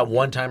like that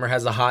one-timer,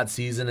 has a hot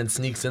season and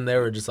sneaks in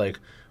there. We're just like,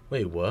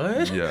 wait,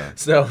 what? Yeah.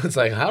 So it's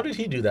like, how did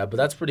he do that? But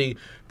that's pretty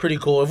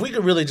cool. If we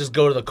could really just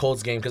go to the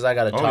Colts game, because I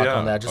got to talk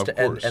on that, just to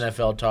end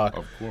NFL talk.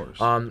 Of course.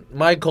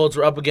 My Colts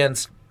were up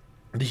against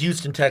the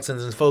Houston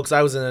Texans, and folks,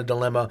 I was in a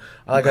dilemma.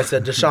 Like I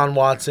said, Deshaun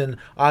Watson,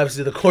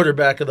 obviously the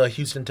quarterback of the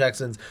Houston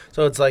Texans.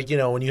 So it's like,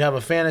 when you have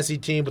a fantasy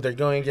team, but they're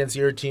going against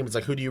your team, it's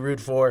like, who do you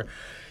root for?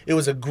 It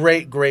was a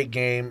great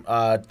game,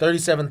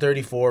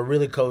 37-34,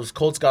 really close.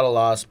 Colts got a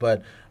loss,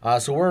 but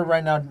so we're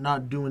right now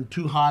not doing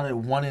too hot at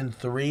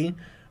 1-3,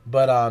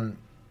 but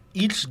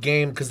each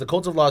game, because the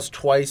Colts have lost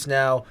twice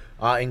now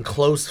in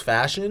close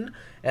fashion.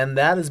 And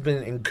that has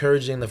been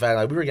encouraging, the fact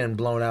like we were getting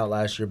blown out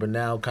last year, but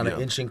now kind of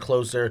inching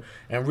closer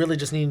and really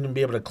just needing to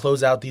be able to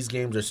close out these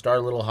games or start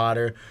a little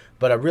hotter.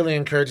 But really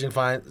encouraging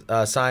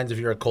signs if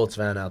you're a Colts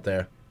fan out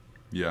there.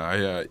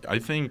 Yeah, I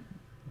think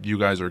you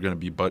guys are going to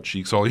be butt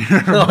cheeks all year. We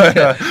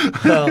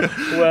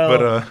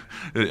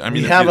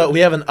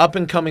have an up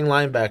and coming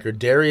linebacker,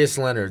 Darius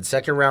Leonard,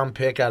 2nd round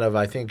pick out of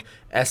I think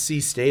SC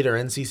State or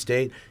NC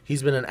State.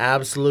 He's been an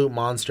absolute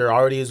monster.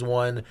 Already has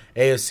won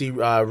AFC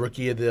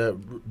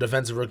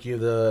Defensive Rookie of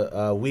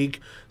the Week.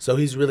 So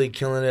he's really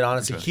killing it.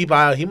 Honestly, keep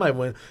eye out. He might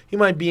win. He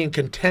might be in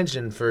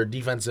contention for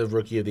Defensive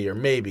Rookie of the Year.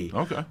 Maybe.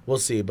 Okay. We'll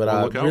see.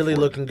 But really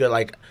looking good.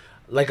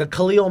 Like a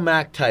Khalil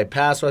Mack type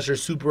pass rusher,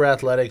 super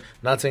athletic.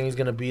 Not saying he's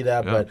going to be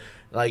that, but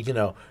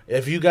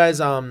if you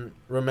guys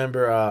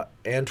remember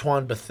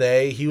Antoine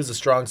Bethea, he was a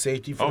strong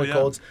safety for the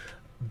Colts.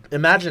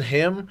 Imagine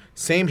him,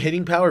 same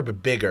hitting power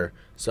but bigger.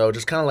 So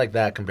just kind of like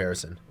that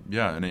comparison.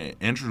 Yeah, and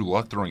Andrew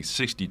Luck throwing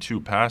 62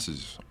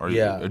 passes.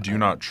 Do you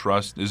not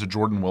trust? Is it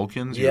Jordan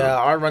Wilkins?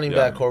 Our running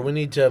back core. We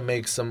need to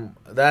make some.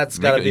 That's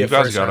got to be a first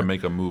round. You guys got to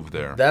make a move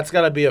there. That's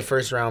got to be a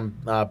first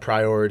round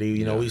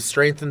priority. We've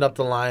strengthened up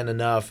the line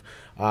enough.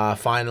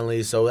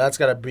 Finally, so that's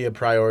got to be a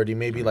priority.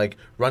 Maybe like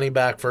running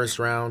back 1st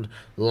round,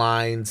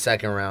 line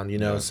 2nd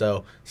round,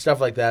 so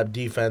stuff like that,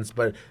 defense.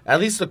 But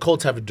at least the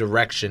Colts have a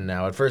direction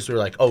now. At first we were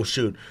like, oh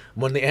shoot,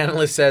 when the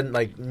analyst said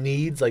like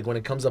needs, like when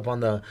it comes up on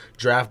the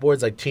draft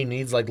boards, like team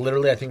needs, like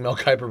literally I think Mel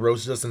Kiper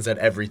roasted us and said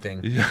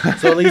everything. Yeah.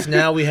 So at least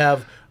now we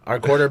have our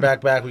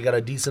quarterback back. We got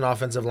a decent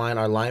offensive line.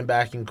 Our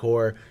linebacking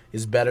core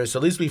is better. So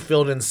at least we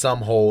filled in some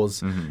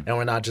holes, and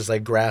we're not just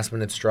like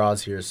grasping at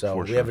straws here. So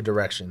we have a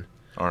direction.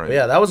 All right.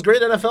 But that was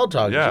great NFL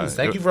talk. Yeah, Jeez,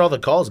 thank you for all the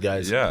calls,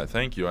 guys. Yeah,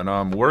 thank you.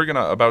 And we're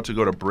about to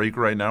go to break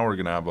right now. We're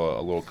gonna have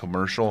a little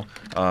commercial.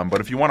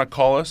 But if you want to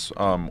call us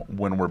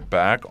when we're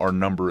back, our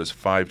number is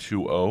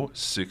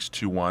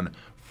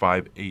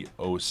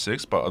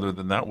 520-621-5806. But other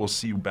than that, we'll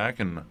see you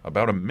back in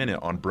about a minute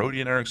on Brody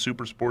and Eric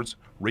Super Sports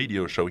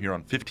Radio Show here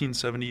on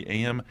 1570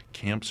 AM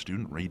Camp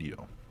Student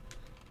Radio.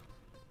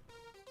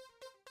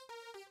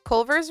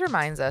 Culver's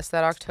reminds us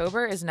that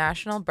October is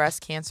National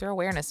Breast Cancer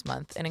Awareness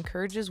Month and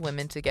encourages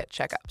women to get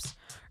checkups.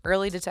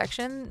 Early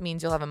detection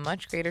means you'll have a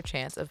much greater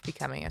chance of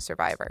becoming a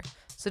survivor.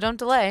 So don't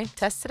delay,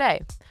 test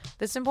today.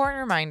 This important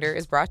reminder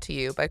is brought to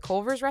you by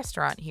Culver's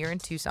Restaurant here in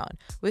Tucson,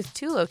 with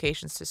 2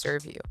 locations to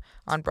serve you,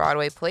 on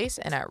Broadway Place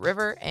and at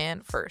River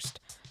and First.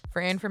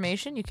 For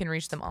information, you can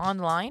reach them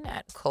online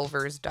at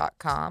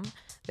culvers.com.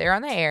 They're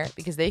on the air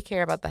because they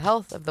care about the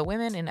health of the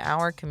women in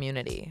our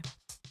community.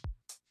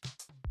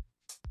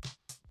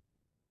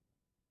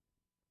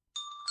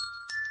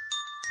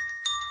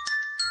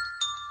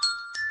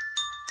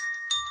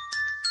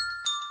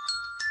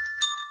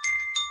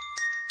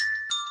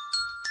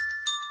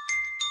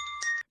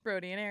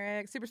 Brody and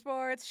Eric Super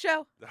Sports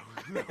Show.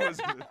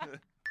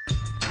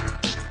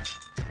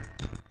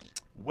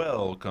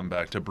 Welcome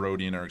back to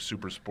Brody and Eric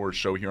Super Sports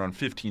Show here on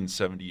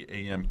 1570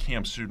 AM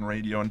Camp Student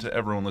Radio, and to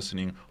everyone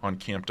listening on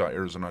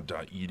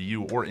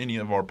camp.arizona.edu or any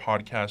of our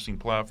podcasting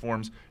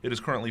platforms. It is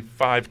currently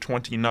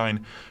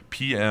 5:29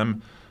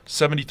 p.m.,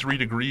 73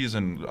 degrees,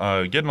 and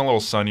getting a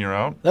little sunnier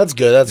out. That's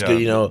good. That's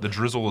good. The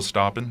drizzle is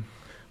stopping.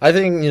 I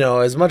think,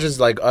 as much as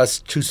like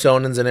us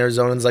Tucsonans and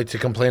Arizonans like to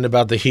complain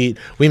about the heat,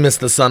 we miss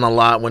the sun a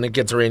lot when it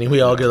gets rainy.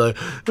 We all get like,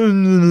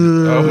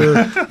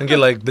 and get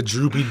like the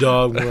droopy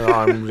dog.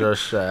 I'm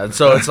just sad.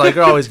 So it's like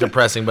always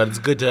depressing, but it's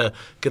good to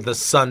get the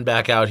sun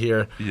back out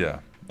here. Yeah.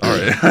 All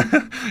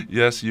right.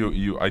 Yes,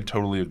 I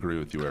totally agree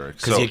with you, Eric.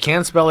 Because you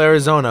can't spell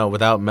Arizona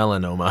without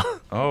melanoma.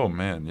 Oh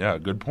man, yeah,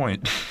 good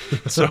point.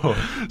 So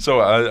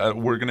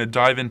we're gonna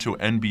dive into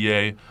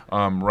NBA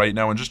right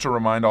now, and just to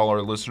remind all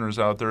our listeners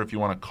out there, if you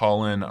want to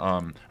call in,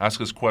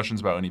 ask us questions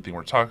about anything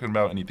we're talking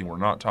about, anything we're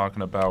not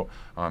talking about,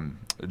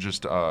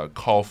 just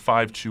call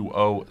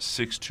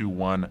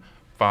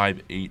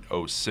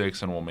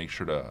 520-621-5806, and we'll make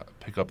sure to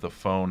pick up the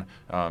phone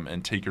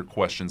and take your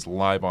questions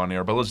live on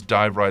air. But let's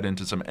dive right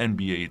into some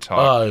NBA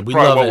talk.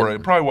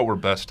 Probably what we're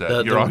best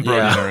at here on Brody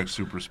and Eric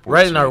Super Sports.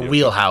 Right in our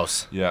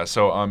wheelhouse. Yeah,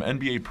 so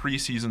NBA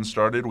preseason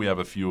started. We have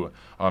a few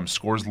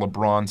scores.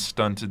 LeBron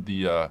stunted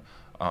the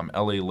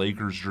LA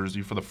Lakers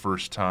jersey for the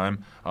first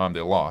time.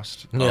 They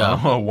lost. Yeah,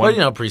 but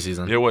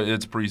preseason.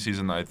 It's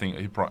preseason. I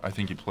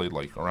think he played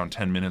like around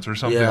 10 minutes or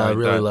something. Yeah, like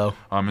really that.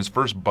 low. His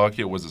first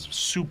bucket was a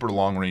super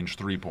long range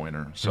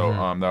 3-pointer. So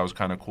that was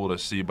kind of cool to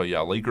see. But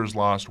yeah, Lakers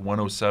lost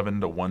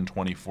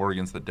 107-124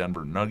 against the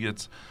Denver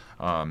Nuggets.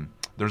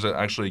 There's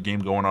actually a game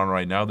going on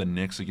right now, the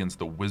Knicks against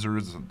the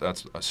Wizards.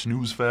 That's a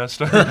snooze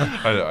fest.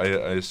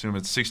 I assume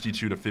it's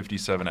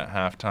 62-57 at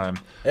halftime.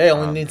 Hey,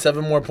 only need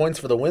 7 more points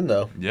for the win,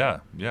 though.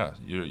 Yeah, you're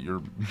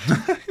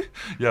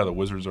yeah, the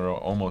Wizards are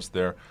almost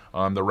there.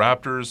 The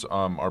Raptors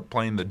are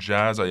playing the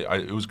Jazz.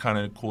 It was kind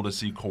of cool to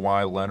see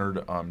Kawhi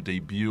Leonard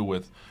debut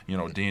with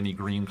Danny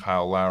Green,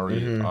 Kyle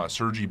Lowry,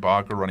 Serge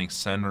Ibaka running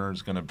center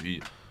is going to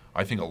be,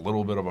 I think, a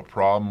little bit of a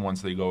problem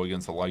once they go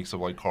against the likes of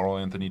like Karl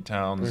Anthony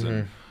Towns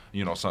and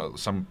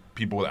some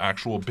people with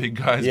actual big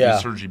guys. Yeah.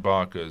 Serge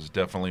Ibaka is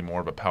definitely more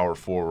of a power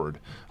forward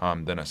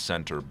than a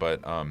center.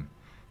 But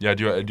yeah,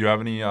 do you have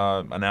any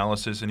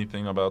analysis,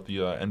 anything about the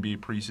NBA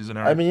preseason,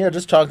 Eric? I mean,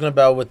 just talking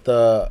about with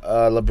the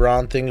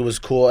LeBron thing, it was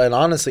cool. And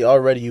honestly,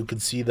 already you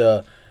could see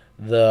the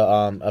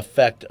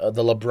effect,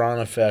 the LeBron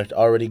effect.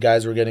 Already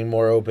guys were getting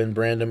more open.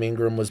 Brandon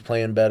Ingram was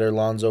playing better.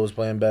 Lonzo was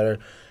playing better.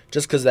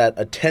 Just because that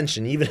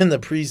attention, even in the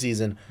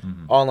preseason,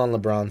 all on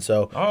LeBron.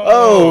 So,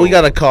 we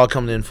got a call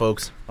coming in,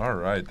 folks. All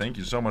right. Thank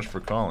you so much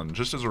for calling.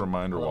 Just as a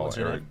reminder, while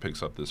Eric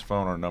picks up this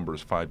phone, our number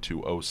is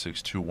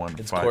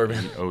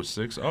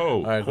 520-621-5806.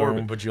 All right, Corbin,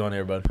 we'll put you on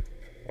air, bud.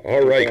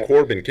 All right,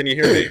 Corbin, can you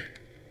hear me?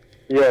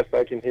 Yes,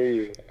 I can hear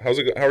you. How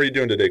are you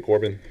doing today,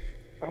 Corbin?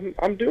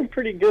 I'm doing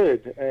pretty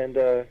good,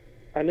 and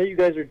I know you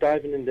guys are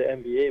diving into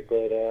NBA,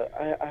 but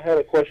I had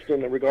a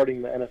question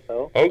regarding the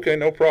NFL. Okay,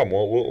 no problem.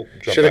 Well, we'll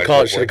jump Should have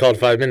called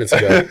 5 minutes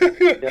ago.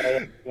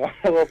 Yeah,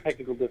 a little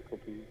technical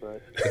difficulties,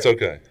 but it's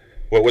okay.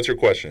 What's your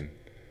question?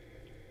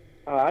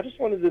 I just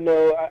wanted to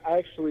know. I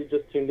actually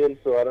just tuned in,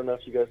 so I don't know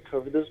if you guys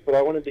covered this, but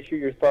I wanted to hear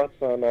your thoughts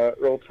on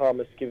Earl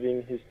Thomas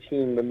giving his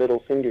team the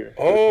middle finger.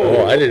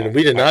 Oh, I didn't.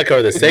 We did not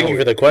cover this. Thank you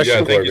for the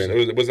question,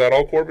 Corbin. Was that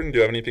all, Corbin? Do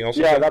you have anything else?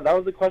 Yeah, that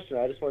was the question.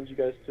 I just wanted you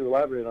guys to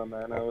elaborate on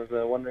that, and I was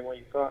wondering what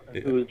you thought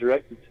and who it was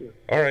directed to.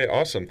 All right,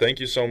 awesome. Thank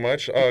you so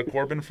much,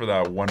 Corbin, for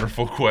that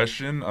wonderful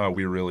question.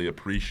 We really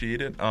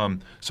appreciate it.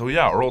 So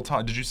yeah, Earl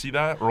Thomas. Did you see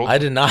that? I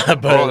did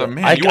not. But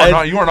you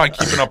are not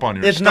keeping up on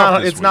your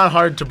stuff. It's not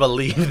hard to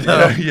believe,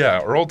 though. Yeah,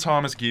 Earl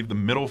Thomas gave the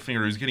middle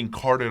finger. He was getting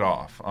carted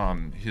off.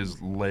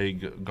 His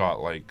leg got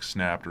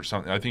snapped or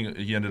something. I think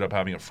he ended up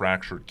having a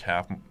fractured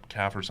calf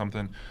or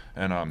something.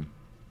 And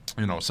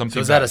something. So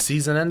is that a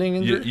season-ending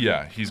injury?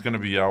 Yeah, he's going to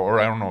be out, or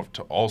I don't know if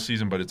to all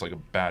season, but it's like a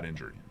bad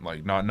injury,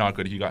 not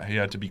good. He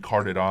had to be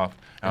carted off,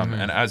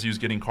 and as he was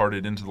getting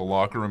carted into the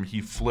locker room,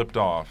 he flipped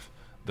off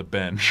the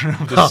bench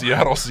of the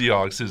Seattle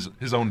Seahawks,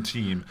 his own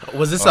team.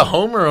 Was this a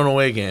home or an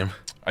away game?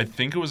 I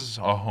think it was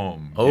a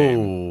home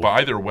game.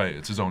 But either way,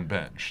 it's his own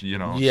bench,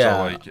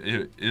 Yeah.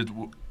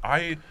 So,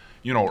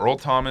 Earl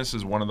Thomas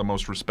is one of the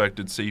most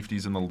respected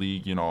safeties in the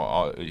league.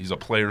 He's a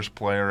player's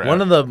player.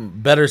 One of the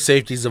better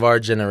safeties of our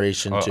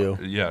generation, too.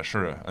 Yeah,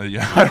 sure.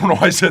 I don't know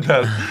why I said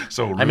that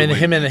so rudely. I mean,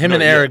 him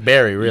and Eric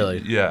Berry, really.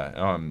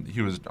 Yeah.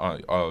 He was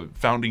a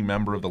founding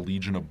member of the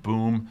Legion of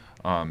Boom.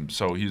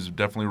 So he's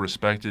definitely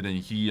respected, and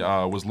he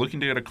was looking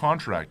to get a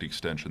contract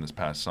extension this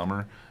past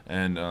summer,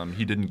 and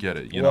he didn't get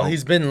it. Well,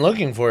 he's been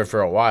looking for it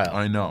for a while.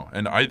 I know,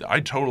 and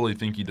I totally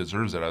think he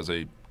deserves it as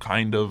a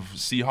kind of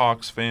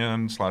Seahawks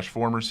fan /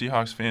 former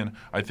Seahawks fan.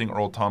 I think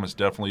Earl Thomas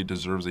definitely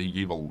deserves it.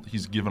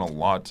 He's given a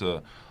lot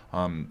to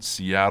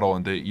Seattle,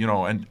 and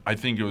and I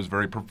think it was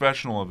very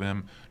professional of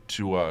him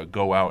to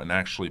go out and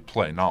actually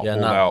play, not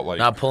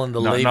pulling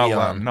the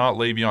Le'Veon. Not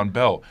Le'Veon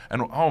Bell.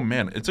 And oh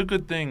man, it's a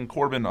good thing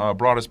Corbin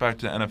brought us back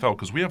to the NFL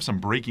because we have some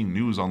breaking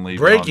news on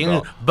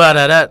Le'Veon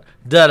Bell.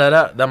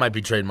 That might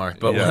be trademarked,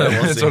 but yeah,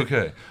 we'll it's see.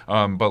 Okay.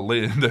 But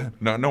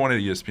no one at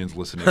ESPN's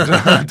listening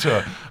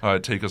to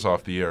take us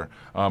off the air.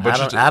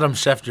 But Adam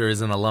Schefter is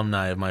an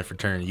alumni of my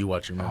fraternity. You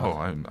watch your mouth. Oh,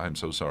 I'm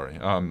so sorry.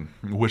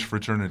 Which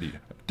fraternity?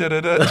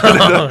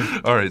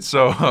 All right,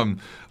 so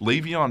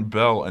Le'Veon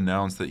Bell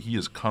announced that he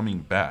is coming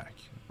back.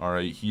 All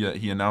right,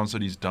 he announced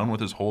that he's done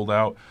with his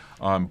holdout.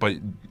 But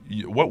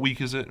what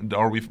week is it?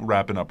 Are we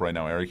wrapping up right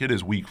now, Eric? It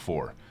is week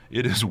 4.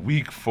 It is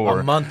week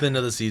 4. A month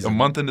into the season. A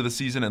month into the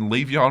season, and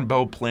Le'Veon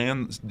Bell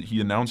he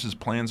announced his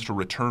plans to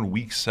return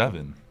week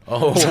 7.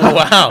 Oh,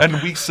 wow.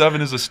 And week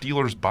 7 is a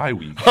Steelers bye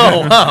week.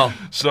 Oh, wow.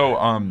 So,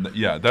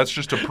 that's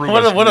just to prove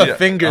what a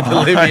finger to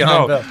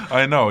Le'Veon Bell.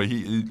 I know.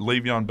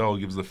 Le'Veon Bell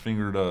gives the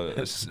finger to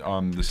the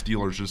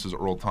Steelers just as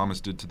Earl Thomas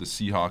did to the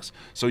Seahawks.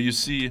 So you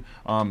see,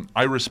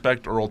 I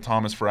respect Earl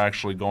Thomas for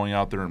actually going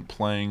out there and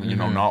playing,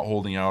 not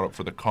holding out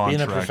for the contract.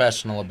 Being a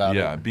professional about it.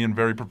 Yeah, being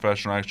very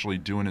professional, actually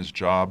doing his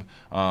job.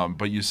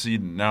 But you see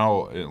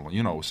now,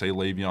 say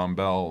Le'Veon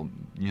Bell,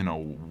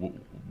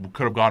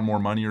 could have gotten more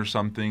money or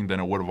something, then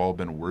it would have all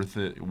been worth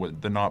it,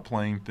 the not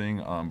playing thing.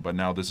 But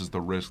now this is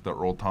the risk that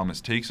Earl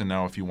Thomas takes, and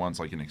now if he wants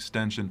like an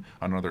extension,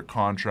 another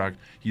contract,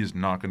 he is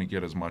not going to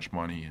get as much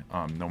money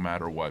no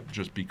matter what,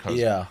 just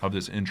because of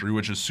this injury,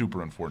 which is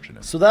super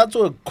unfortunate. So that's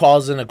what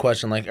calls into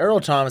question. Like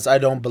Earl Thomas, I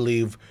don't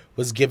believe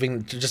was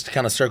giving, just to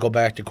kind of circle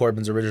back to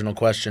Corbin's original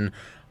question,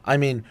 I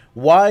mean,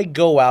 why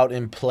go out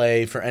and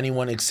play for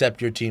anyone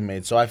except your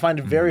teammates? So I find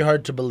it very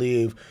hard to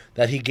believe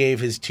that he gave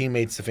his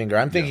teammates the finger.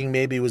 I'm thinking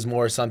maybe it was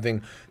more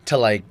something to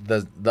like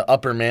the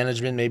upper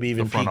management, maybe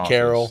even Pete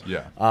Carroll.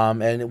 Yeah.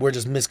 And we're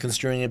just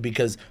misconstruing it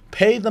because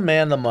pay the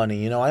man the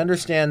money. I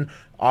understand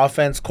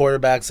offense,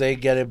 quarterbacks, they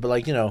get it,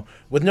 but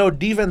with no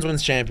defense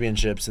wins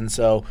championships. And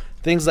so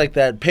things like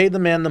that, pay the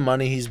man the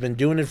money. He's been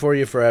doing it for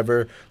you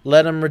forever.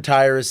 Let him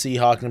retire a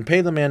Seahawk and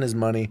pay the man his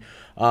money.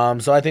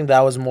 So I think that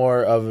was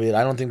more of it.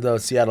 I don't think the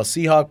Seattle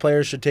Seahawks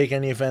players should take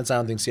any offense. I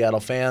don't think Seattle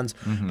fans.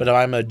 But if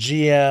I'm a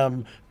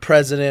GM,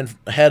 president,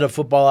 head of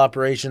football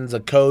operations, a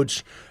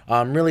coach,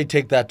 really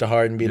take that to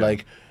heart and be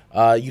like,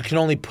 you can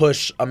only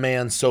push a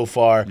man so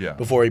far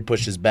before he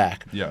pushes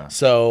back. Yeah.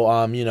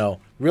 So,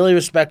 really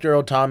respect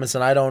Earl Thomas,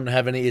 and I don't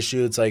have any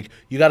issue. It's like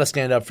you got to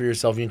stand up for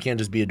yourself. You can't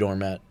just be a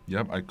doormat.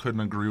 Yep, I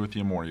couldn't agree with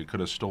you more. You could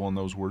have stolen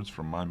those words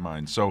from my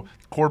mind. So,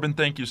 Corbin,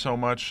 thank you so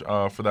much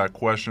for that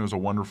question. It was a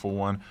wonderful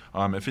one.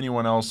 If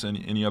anyone else,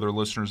 any other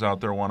listeners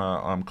out there want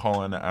to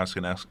call in and ask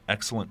an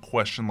excellent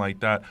question like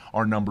that,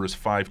 our number is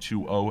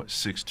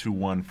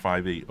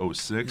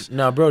 520-621-5806.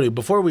 Now, Brody,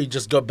 before we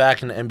just go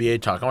back into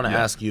NBA talk, I want to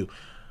ask you,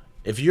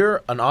 if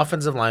you're an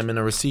offensive lineman,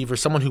 a receiver,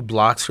 someone who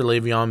blocks for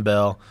Le'Veon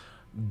Bell,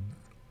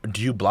 do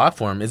you block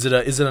for him? Is it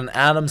an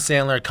Adam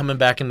Sandler coming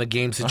back in the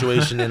game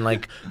situation in what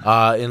is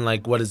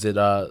it?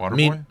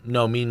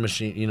 Waterboy? Mean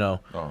Machine.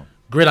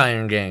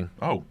 Gridiron Gang.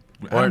 Oh,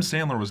 Adam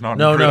Sandler was not.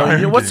 No.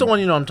 What's the Gang.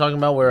 one I'm talking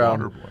about? Where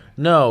Waterboy.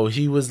 No,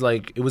 he was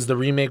it was the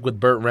remake with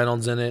Burt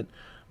Reynolds in it.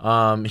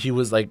 He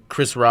was like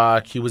Chris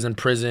Rock. He was in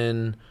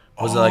prison.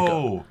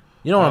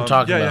 You know what I'm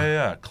talking about?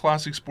 Yeah.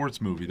 Classic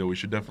sports movie that we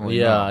should definitely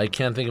know. Yeah, I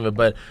can't think of it.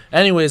 But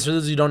anyways, for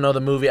those of you who don't know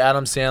the movie,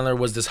 Adam Sandler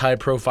was this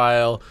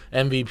high-profile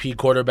MVP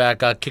quarterback,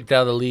 got kicked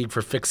out of the league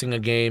for fixing a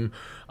game.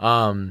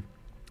 And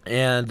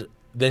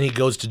then he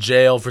goes to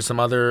jail for some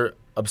other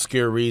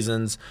obscure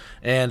reasons.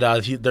 And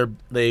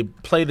they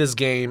play this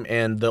game,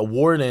 and the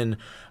warden,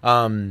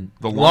 the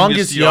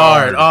longest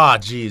yard.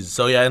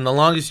 So, in the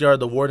longest yard,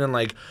 the warden,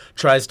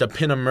 tries to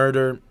pin a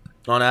murder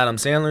on Adam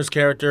Sandler's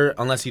character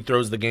unless he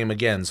throws the game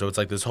again. So it's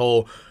like this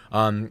whole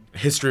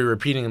history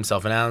repeating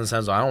himself. And Adam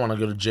says, I don't want to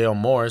go to jail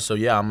more, so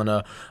I'm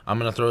gonna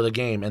throw the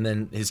game. And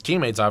then his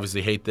teammates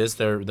obviously hate this.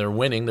 They're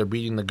winning. They're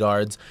beating the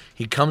guards.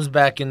 He comes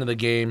back into the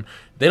game.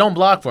 They don't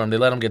block for him. They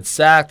let him get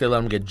sacked. They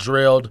let him get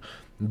drilled.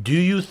 Do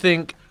you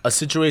think a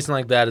situation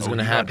like that is going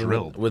to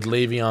happen with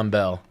Le'Veon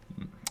Bell?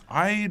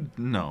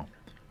 No.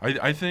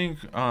 I think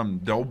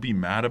they'll be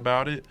mad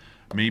about it.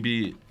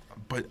 Maybe.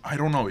 But I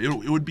don't know.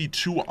 It would be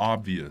too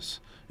obvious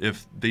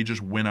if they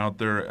just went out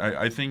there.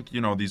 I think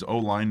these O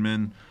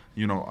linemen.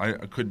 I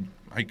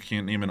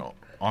can't name an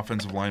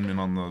offensive lineman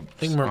on the. I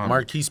think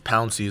Marquise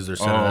Pouncey is their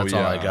center. That's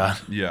all I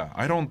got. Yeah,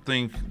 I don't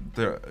think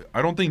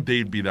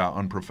they'd be that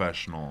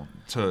unprofessional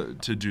to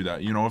do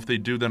that. If they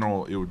do, then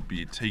it would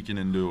be taken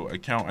into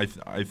account.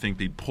 I think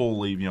they'd pull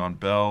Le'Veon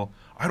Bell.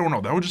 I don't know.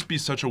 That would just be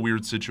such a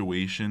weird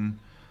situation.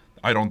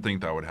 I don't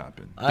think that would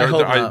happen.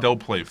 They'll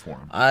play for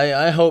him.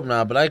 I hope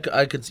not, but I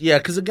could,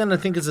 because again, I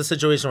think it's a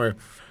situation where,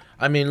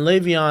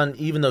 Le'Veon,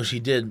 even though she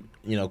did,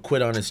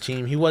 quit on his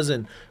team, he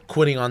wasn't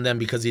quitting on them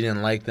because he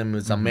didn't like them.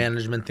 It's a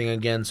management thing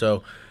again,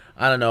 so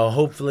I don't know.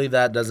 Hopefully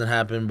that doesn't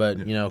happen, but,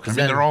 because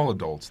they're all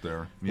adults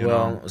there.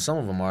 Some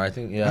of them are, I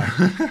think, yeah.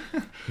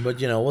 But,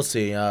 we'll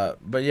see.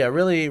 But, yeah,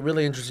 really,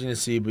 really interesting to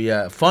see. But,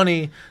 yeah,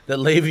 funny that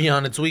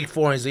Le'Veon, it's week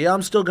 4, and he's like,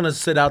 I'm still going to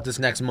sit out this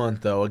next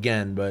month, though,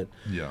 again. But,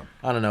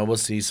 I don't know. We'll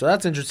see. So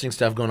that's interesting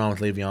stuff going on with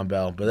Le'Veon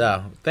Bell. But,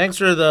 yeah, thanks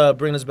for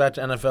bringing us back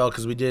to NFL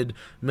because we did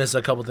miss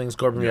a couple things,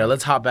 Corbin. Yeah,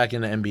 let's hop back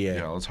into NBA.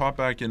 Yeah, let's hop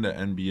back into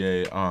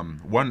NBA.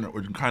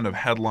 One kind of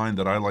headline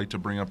that I like to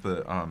bring up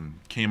that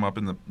came up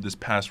in this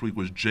past week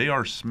was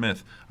J.R.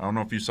 Smith. I don't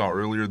know if you saw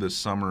earlier this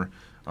summer.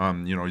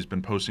 He's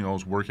been posting all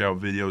his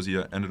workout videos.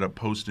 He ended up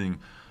posting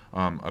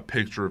a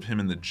picture of him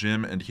in the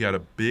gym, and he had a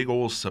big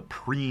old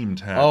Supreme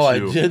tattoo I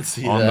did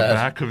see on that. the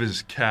back of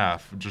his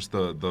calf. Just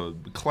the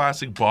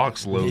classic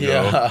box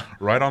logo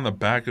right on the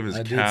back of his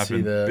calf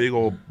in big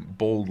old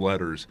bold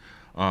letters.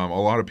 A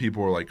lot of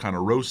people were like kind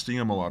of roasting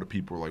him. A lot of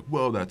people were like,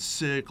 "Whoa, that's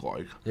sick!"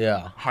 Like,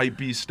 Yeah.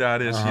 hypebeast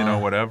status,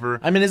 whatever.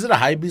 I mean, is it a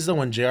hypebeast though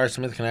when J.R.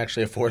 Smith can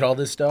actually afford all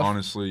this stuff?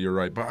 Honestly, you're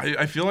right. But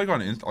I feel like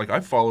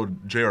I've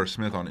followed J.R.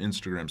 Smith on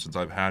Instagram since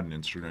I've had an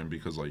Instagram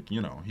because, like,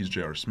 he's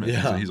J.R. Smith.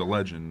 Yeah. He's a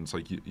legend. It's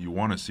like you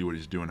want to see what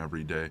he's doing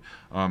every day.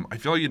 I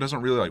feel like he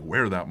doesn't really like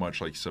wear that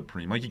much like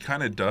Supreme. Like he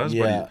kind of does.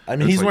 Yeah. But I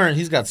mean,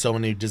 he's got so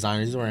many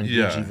designers. He's wearing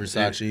Gucci,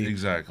 Versace,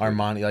 exactly.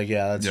 Armani. Like,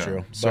 yeah, that's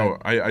true. So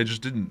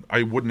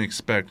I wouldn't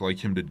expect like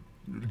him to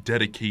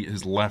dedicate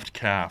his left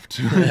calf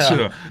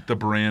to the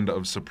brand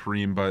of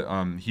Supreme,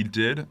 but he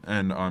did,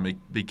 and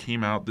they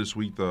came out this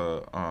week.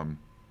 The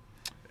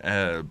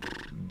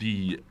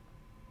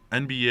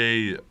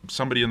NBA,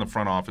 somebody in the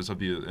front office of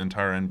the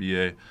entire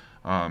NBA,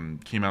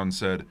 came out and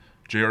said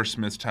J.R.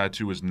 Smith's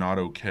tattoo is not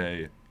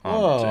okay.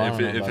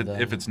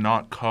 If it's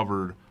not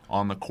covered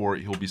on the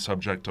court, he'll be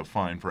subject to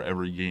fine for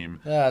every game.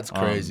 That's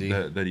crazy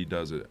that he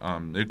does it.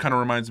 It kind of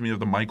reminds me of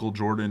the Michael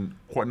Jordan,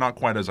 not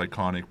quite as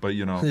iconic, but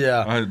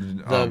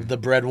the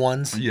bread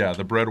ones. Yeah,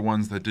 the bread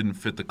ones that didn't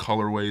fit the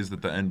colorways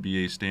that the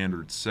NBA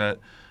standards set.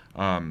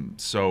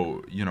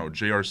 So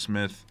J.R.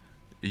 Smith.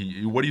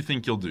 What do you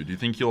think he'll do? Do you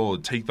think he'll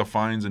take the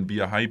fines and be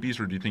a hypebeast,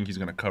 or do you think he's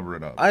going to cover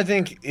it up? I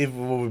think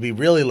what would be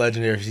really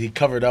legendary is he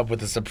covered up with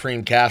the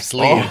Supreme calf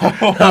sleeve.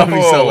 That would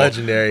be so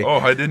legendary. Oh,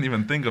 I didn't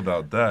even think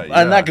about that. Yeah.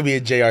 And that could be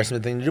a J.R.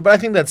 Smith thing to do, but I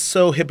think that's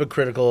so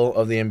hypocritical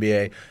of the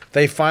NBA.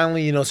 They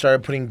finally,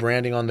 started putting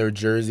branding on their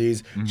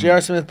jerseys. Mm-hmm.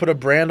 J.R. Smith put a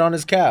brand on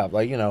his calf.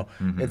 Like,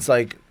 it's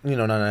like,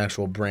 not an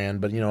actual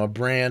brand, but, a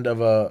brand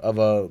of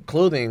a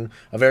clothing,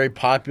 a very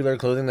popular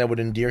clothing that would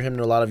endear him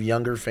to a lot of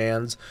younger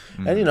fans.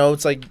 Mm-hmm. And,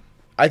 it's like,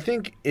 I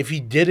think if he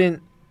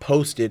didn't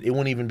post it, it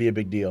wouldn't even be a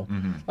big deal.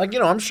 Mm-hmm. Like,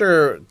 I'm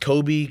sure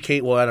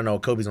well, I don't know.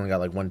 Kobe's only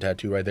got like one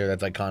tattoo right there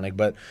that's iconic.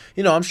 But,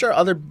 I'm sure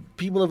other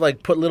people have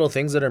like put little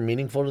things that are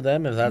meaningful to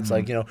them. If that's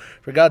like,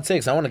 for God's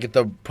sakes, I want to get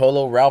the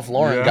Polo Ralph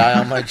Lauren guy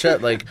on my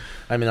chest. Like,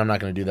 I mean, I'm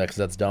not going to do that because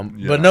that's dumb.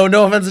 Yeah. But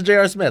no offense to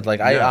J.R. Smith. Like,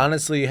 I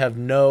honestly have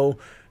no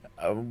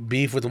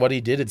beef with what he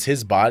did. It's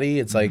his body.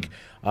 It's like,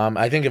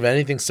 I think if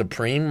anything,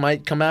 Supreme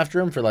might come after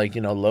him for like,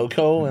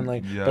 logo and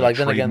like, but like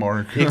then again,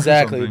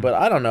 exactly. But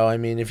I don't know. I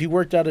mean, if he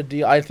worked out a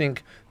deal, I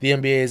think the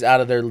NBA is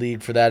out of their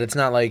league for that. It's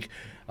not like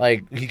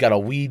he got a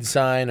weed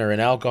sign or an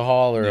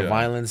alcohol or a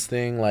violence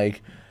thing.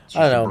 Like,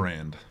 I don't know.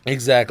 Brand.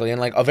 Exactly.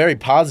 And like a very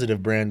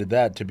positive brand at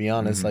that, to be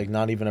honest. Like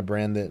not even a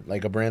brand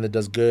that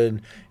does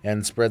good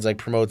and spreads, like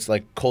promotes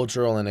like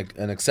cultural and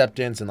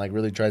acceptance and like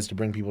really tries to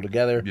bring people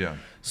together. Yeah.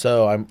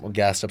 So I'm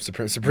gassed up.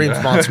 Supreme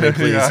sponsor me,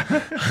 please.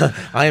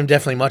 I am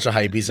definitely much a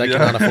hypebeast. I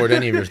cannot afford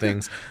any of your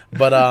things.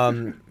 But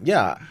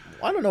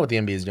I don't know what the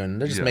NBA is doing.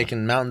 They're just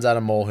making mountains out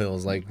of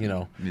molehills, like,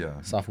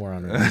 sophomore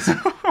honors.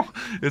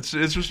 It's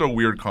just a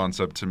weird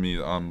concept to me.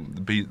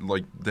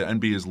 Like the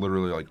NBA is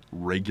literally like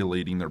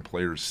regulating their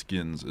players'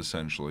 skins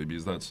essentially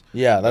because that's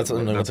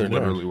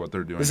literally what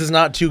they're doing. This is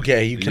not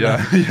 2K. You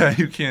cannot. Yeah,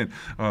 you can't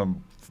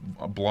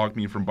block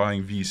me from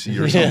buying VC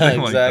or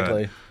something like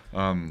that.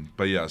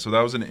 But yeah, so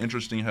that was an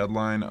interesting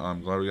headline.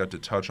 I'm glad we got to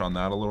touch on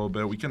that a little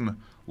bit. We can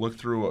look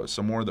through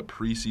some more of the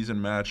preseason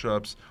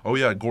matchups. Oh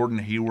yeah, Gordon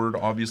Hayward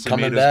obviously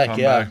made his comeback.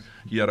 Yeah.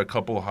 He had a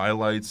couple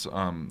highlights.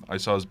 I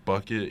saw his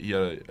bucket.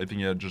 I think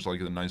he had just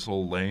like a nice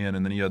little lay-in,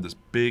 and then he had this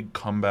big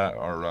comeback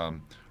or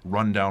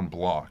rundown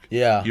block.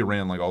 Yeah. He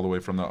ran like all the way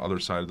from the other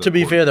side of the To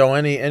be court. fair though,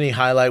 any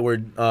highlight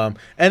where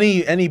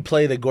any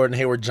play that Gordon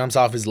Hayward jumps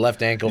off his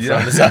left ankle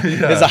from is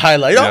a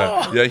highlight.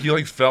 Yeah. Oh! Yeah, he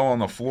like fell on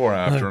the floor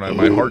after and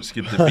my heart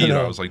skipped a beat.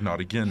 I was like, not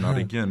again.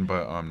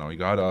 But no, he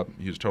got up.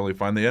 He was totally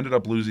fine. They ended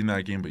up losing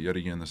that game, but yet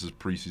again, this is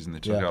preseason. They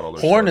took out all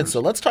their Hornets, starters. so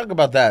let's talk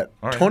about that.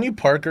 Right. Tony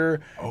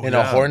Parker in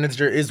a Hornets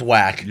jersey is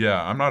whack.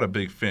 Yeah, I'm not a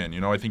big fan.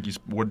 I think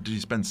did he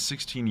spend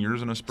 16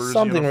 years in a Spurs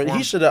Something uniform?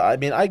 He should have. I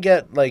mean, I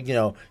get like,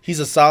 he's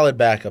a solid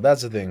backup.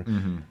 That's the thing.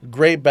 Mm-hmm.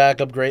 Great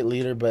backup, great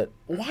leader, but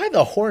why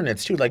the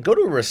Hornets too? Like, go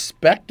to a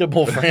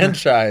respectable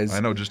franchise.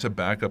 I know, just to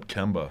back up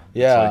Kemba.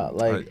 Yeah,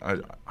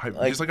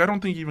 he's like, I don't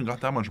think he even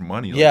got that much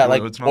money.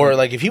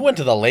 Like if he went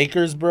to the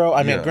Lakers, bro.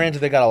 I mean, granted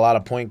they got a lot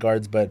of point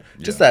guards, but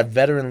just that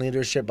veteran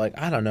leadership. Like,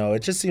 I don't know. It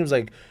just seems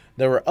like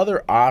there were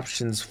other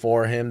options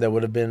for him that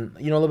would have been,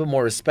 a little bit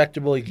more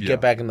respectable. He could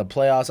get back in the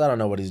playoffs. I don't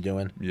know what he's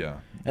doing. Yeah.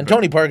 And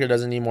Tony Parker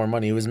doesn't need more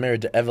money. He was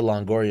married to Eva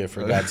Longoria,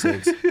 for God's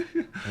sakes.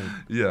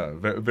 Yeah,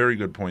 very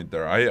good point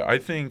there. I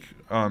think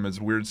it's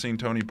weird seeing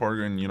Tony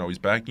Parker and, he's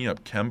backing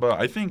up Kemba.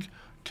 I think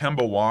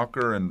Kemba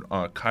Walker and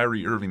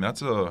Kyrie Irving,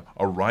 that's a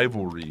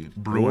rivalry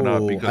brewing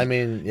up. Because I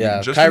mean,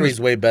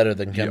 Kyrie's way better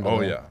than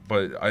Kemba. Yeah,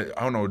 but I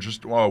don't know,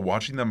 just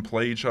watching them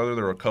play each other,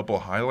 there were a couple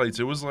highlights.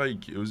 It was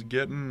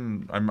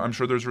getting, I'm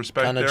sure there's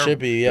respect kinda there.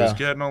 Chippy, yeah. It was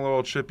getting a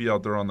little chippy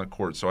out there on the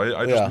court. So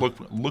I just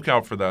look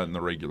out for that in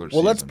the regular season.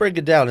 Well, let's break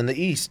it down. In the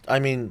East, I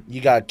mean,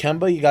 you got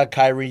Kemba, you got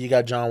Kyrie, you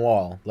got John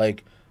Wall.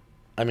 Like,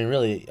 I mean,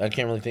 really, I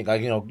can't really think.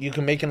 Like, you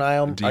can make an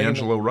argument.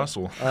 D'Angelo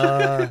Russell.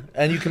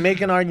 And you can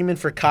make an argument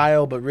for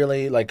Kyle, but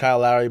really, like Kyle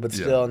Lowry, but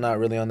still not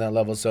really on that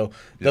level. So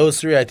those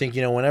three, I think,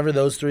 whenever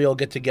those three will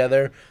get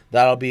together,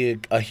 that'll be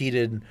a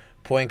heated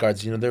point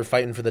guards. They're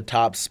fighting for the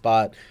top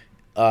spot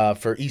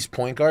for East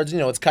point guards,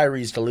 it's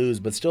Kyrie's to lose,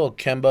 but still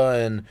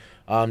Kemba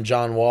and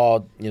John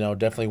Wall,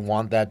 definitely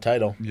want that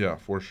title. Yeah,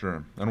 for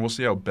sure. And we'll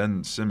see how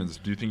Ben Simmons.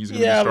 Do you think he's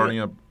going to be starting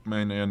up?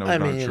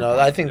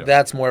 I think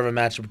that's more of a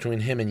matchup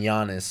between him and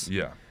Giannis.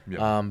 Yeah.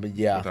 But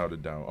yeah. Without a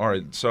doubt. All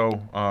right,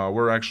 so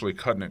we're actually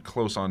cutting it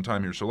close on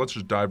time here, so let's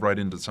just dive right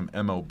into some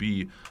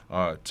MLB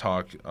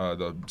talk.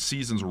 The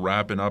season's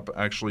wrapping up.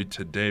 Actually,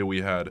 today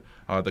we had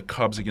the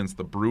Cubs against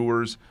the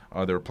Brewers.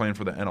 They were playing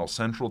for the NL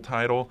Central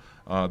title.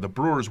 The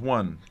Brewers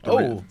won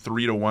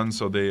 3-1,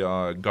 so they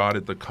got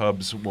it. The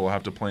Cubs will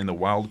have to play in the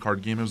wild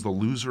card game. It was the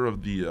loser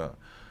of the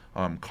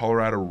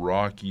Colorado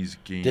Rockies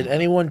game. Did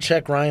anyone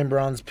check Ryan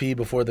Braun's pee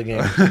before the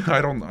game? I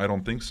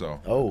don't think so.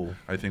 Oh.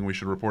 I think we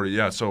should report it.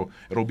 Yeah, so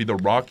it'll be the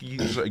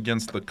Rockies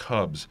against the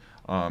Cubs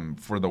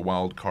for the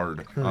wild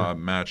card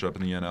matchup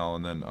in the NL,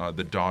 and then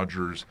the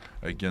Dodgers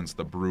against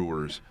the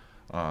Brewers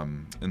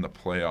in the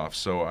playoffs.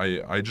 So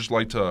I just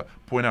like to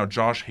point out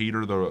Josh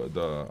Hader,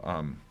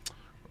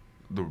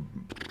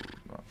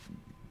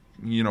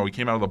 he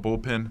came out of the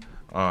bullpen.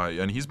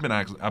 And he's been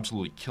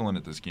absolutely killing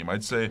it this game.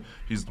 I'd say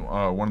he's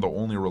one of the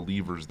only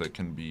relievers that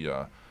can be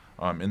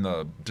in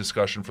the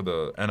discussion for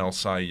the NL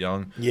Cy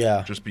Young.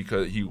 Yeah. Just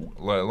because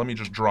let me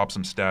just drop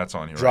some stats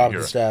on here. Drop the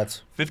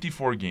stats.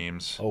 54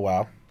 games. Oh,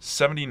 wow.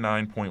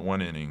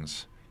 79.1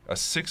 innings. A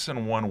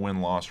 6-1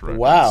 win-loss record.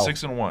 Wow.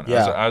 6-1.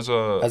 Yeah. As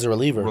a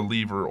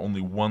reliever.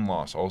 Only one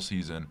loss all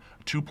season.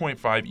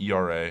 2.5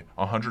 ERA,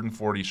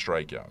 140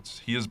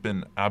 strikeouts. He has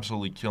been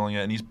absolutely killing it,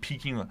 and he's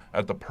peaking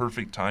at the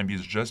perfect time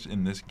because just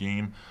in this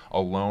game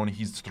alone,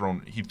 he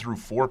threw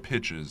 4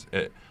 pitches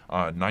at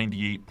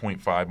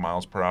 98.5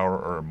 miles per hour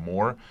or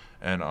more,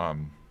 and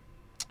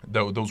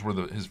those were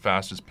his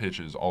fastest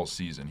pitches all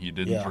season. He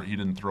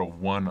didn't throw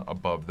one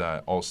above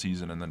that all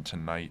season, and then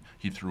tonight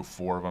he threw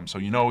 4 of them. So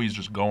he's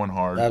just going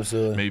hard.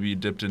 Absolutely. Maybe he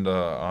dipped into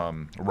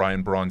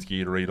Ryan Braun's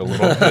Gatorade a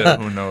little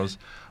bit. Who knows?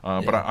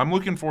 But I'm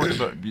looking forward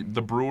to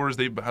the Brewers.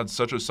 They've had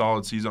such a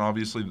solid season.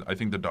 Obviously, I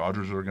think the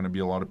Dodgers are going to be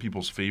a lot of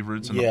people's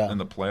favorites in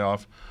the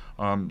playoff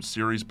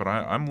series. But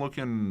I'm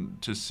looking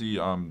to see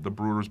the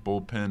Brewers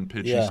bullpen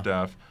pitching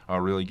staff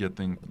really get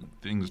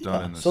things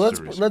done in this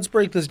series. So let's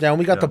break this down.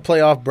 We got the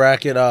playoff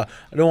bracket. I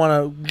don't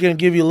want to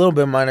give you a little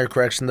bit of minor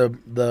correction.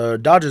 The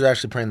Dodgers are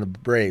actually playing the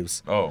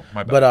Braves. Oh,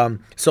 my bad. But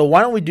so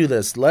why don't we do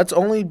this? Let's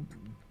only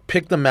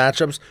pick the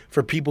matchups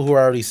for people who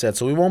are already set.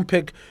 So we won't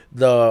pick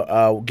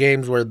the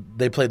games where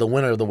they play the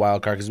winner of the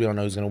wild card because we don't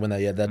know who's going to win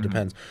that yet. That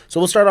depends. So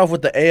we'll start off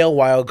with the AL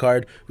wild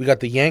card. We got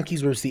the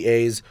Yankees versus the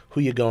A's.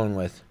 Who you going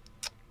with?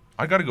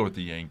 I got to go with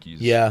the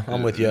Yankees. Yeah,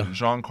 I'm with you.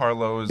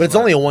 Giancarlo is. But it's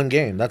only a one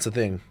game. That's the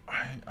thing.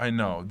 I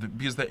know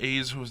because the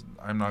A's. Who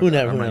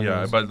never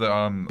yeah, but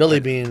the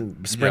Billy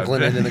Bean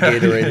sprinkling it in the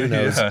Gatorade. Who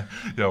knows? Yeah,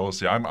 we'll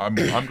see. I'm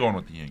going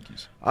with the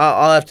Yankees.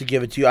 I'll have to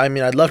give it to you. I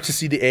mean, I'd love to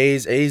see the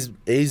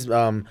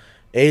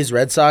A's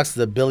Red Sox,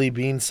 the Billy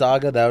Bean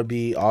saga. That would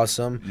be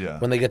awesome. Yeah.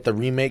 When they get the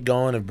remake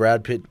going, if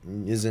Brad Pitt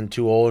isn't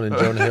too old and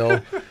Jonah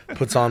Hill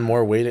puts on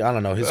more weight. I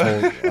don't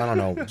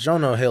know.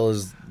 Jonah Hill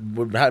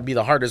would be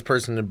the hardest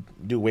person to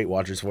do Weight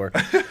Watchers for.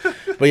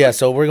 But yeah,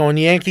 so we're going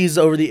Yankees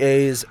over the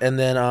A's, and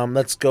then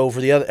let's go for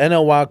the other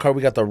NL wild card.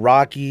 We got the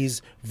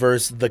Rockies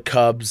versus the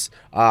Cubs.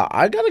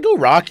 I gotta go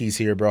Rockies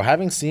here, bro.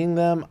 Having seen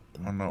them,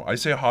 I don't know. I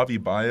say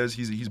Javi Baez.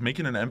 He's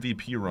making an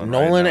MVP run.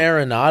 Nolan right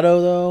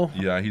Arenado though.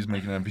 Yeah, he's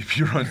making an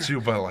MVP run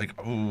too. But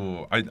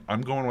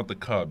I'm going with the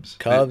Cubs.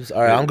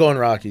 All right, I'm going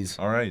Rockies.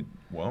 All right.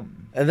 Well,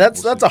 and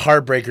that's a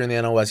heartbreaker in the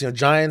NL West.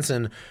 Giants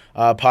and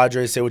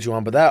Padres, say what you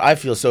want, but I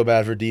feel so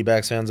bad for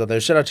D-backs fans out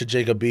there. Shout out to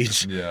Jacob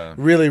Beach. Yeah.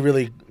 Really,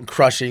 really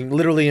crushing.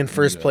 Literally in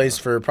first place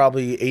for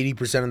probably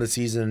 80% of the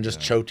season and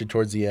just choked it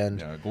towards the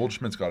end. Yeah,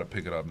 Goldschmidt's got to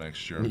pick it up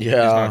next year. Yeah. He's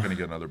not going to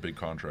get another big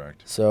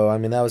contract. So, I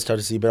mean, that was tough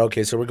to see. But,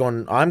 okay, so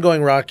I'm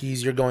going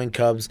Rockies. You're going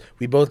Cubs.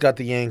 We both got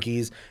the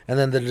Yankees. And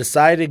then the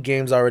decided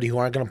games already who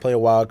aren't going to play a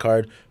wild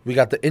card, we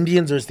got the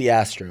Indians versus the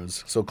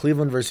Astros. So,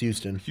 Cleveland versus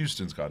Houston.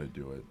 Houston's got to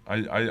do it.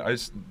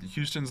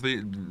 Houston's,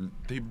 they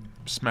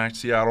smacked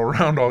Seattle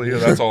around all year.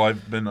 That's all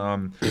I've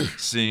been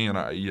seeing. And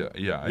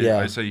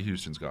I say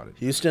Houston's got it.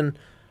 Houston.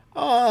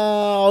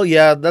 Oh,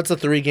 yeah, that's a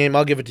 3-game.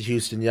 I'll give it to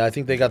Houston. Yeah, I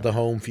think they got the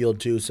home field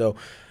too. So,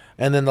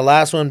 and then the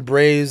last one,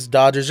 Braves,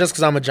 Dodgers. Just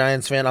because I'm a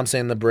Giants fan, I'm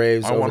saying the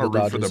Braves over the Dodgers. I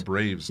want to root for the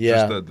Braves.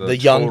 Yeah, just the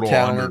young total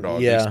talent.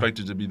 Underdog. Yeah. They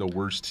expected to be the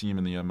worst team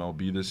in the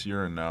MLB this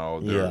year, and now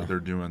they're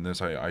doing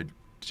this.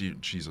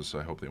 Jesus,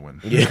 I hope they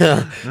win.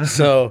 Yeah,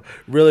 so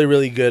really,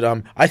 really good.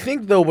 I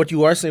think, though, what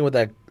you are saying with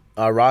that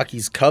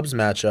Rockies-Cubs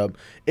matchup,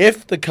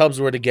 if the Cubs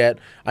were to get,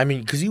 I mean,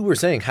 because you were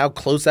saying how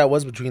close that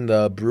was between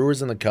the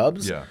Brewers and the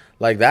Cubs. Yeah.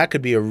 Like, that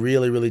could be a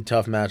really, really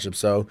tough matchup.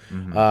 So,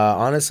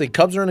 honestly,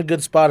 Cubs are in a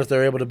good spot if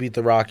they're able to beat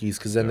the Rockies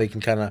because then they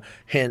can kind of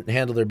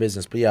handle their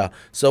business. But, yeah,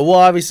 so we'll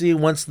obviously,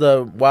 once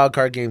the wild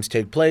card games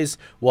take place,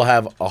 we'll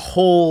have a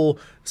whole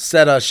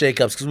set of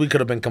shakeups because we could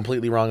have been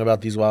completely wrong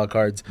about these wild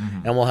cards,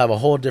 and we'll have a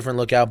whole different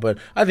look out. But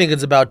I think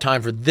it's about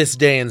time for this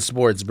day in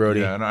sports, Brody.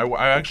 Yeah, and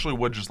I actually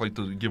would just like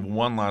to give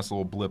one last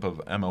little blip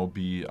of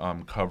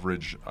MLB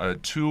coverage.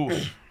 Two,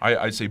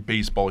 I say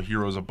baseball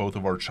heroes of both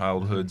of our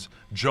childhoods,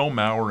 Joe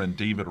Mauer and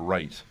David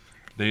Wright.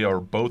 They are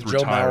both Joe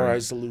retiring. Mauer, I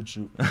salute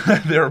you.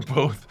 They're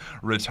both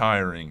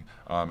retiring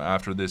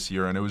after this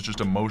year, and it was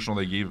just emotional.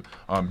 They gave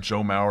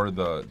Joe Mauer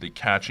the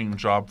catching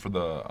job for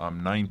the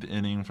ninth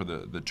inning for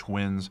the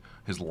Twins.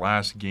 His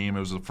last game, it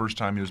was the first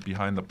time he was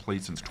behind the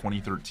plate since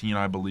 2013,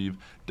 I believe.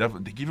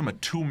 They gave him a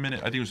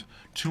 2-minute, I think it was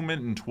 2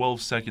 minute and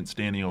 12-second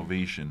standing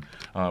ovation,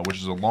 which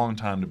is a long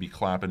time to be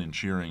clapping and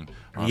cheering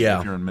if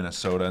you're in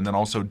Minnesota. And then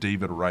also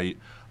David Wright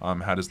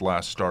had his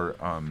last start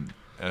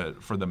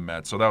for the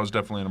Mets. So that was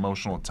definitely an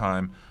emotional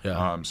time.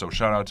 Yeah. So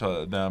shout out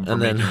to them for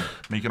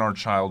making our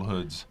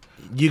childhoods.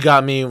 You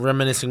got me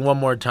reminiscing one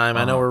more time.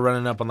 I know we're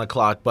running up on the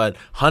clock, but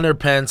Hunter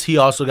Pence, he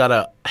also got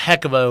a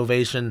heck of an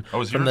ovation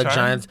from the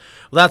Giants.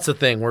 Well, that's the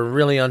thing. We're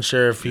really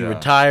unsure if he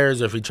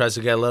retires or if he tries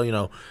to get a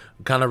little,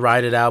 kind of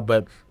ride it out.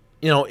 But,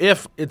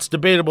 if it's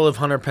debatable if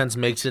Hunter Pence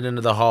makes it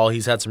into the Hall.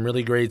 He's had some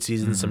really great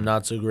seasons, some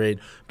not so great.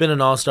 Been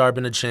an all-star,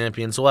 been a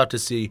champion. So we'll have to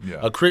see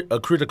a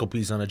critical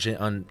piece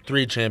on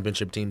 3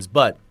 championship teams.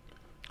 But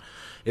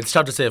it's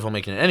tough to say if he'll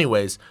make it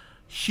anyways.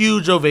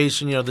 Huge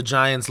ovation. The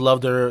Giants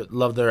love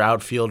their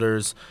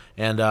outfielders,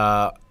 and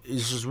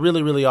it's just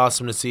really, really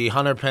awesome to see.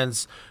 Hunter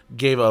Pence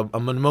gave an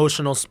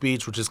emotional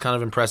speech, which is kind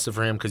of impressive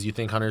for him because you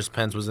think Hunter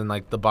Pence was in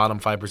the bottom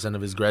 5%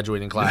 of his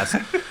graduating class.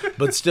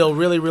 But still,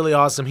 really, really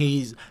awesome.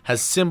 He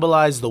has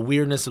symbolized the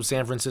weirdness of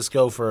San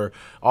Francisco for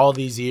all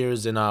these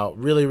years, and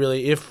really,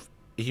 really, if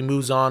he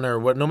moves on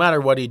or no matter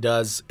what he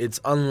does, it's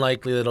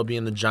unlikely that he'll be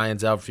in the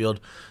Giants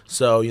outfield.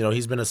 So,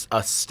 he's been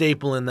a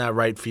staple in that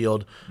right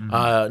field, in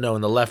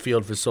the left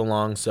field for so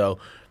long. So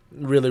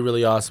really,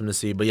 really awesome to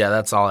see. But, yeah,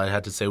 that's all I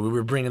had to say. We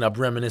were bringing up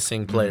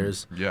reminiscing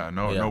players. Yeah,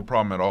 no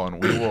problem at all.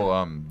 And we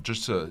will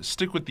just to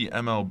stick with the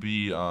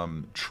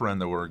MLB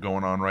trend that we're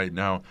going on right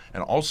now.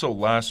 And also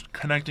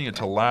connecting it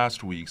to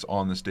last week's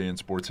On This Day in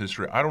Sports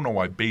History, I don't know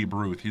why Babe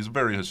Ruth, he's a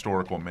very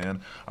historical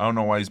man. I don't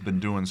know why he's been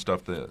doing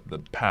stuff the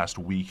past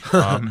week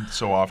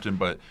so often.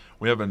 But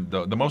we have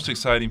the most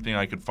exciting thing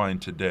I could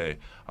find today.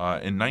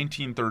 In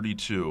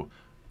 1932,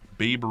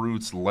 Babe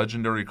Ruth's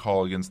legendary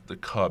call against the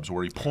Cubs,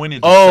 where he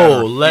pointed to center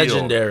field.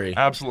 Legendary.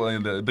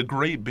 Absolutely. The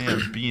great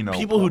Bambino.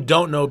 People who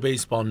don't know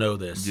baseball know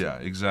this. Yeah,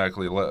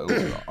 exactly.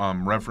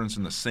 Referenced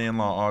in the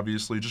Sandlot,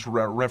 obviously. Just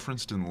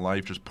referenced in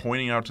life. Just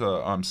pointing out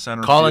to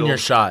center calling field. Your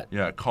shot.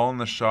 Yeah, calling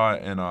the shot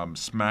and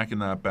smacking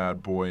that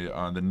bad boy.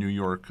 The New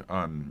York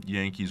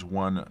Yankees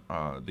won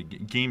the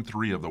Game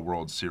 3 of the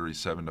World Series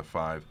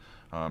 7-5.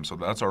 So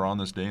that's our On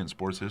This Day in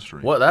Sports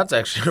History. Well, that's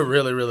actually a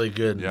really, really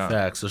good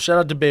fact. So shout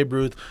out to Babe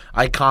Ruth,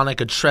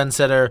 iconic, a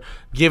trendsetter,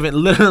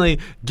 literally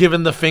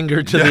giving the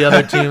finger to the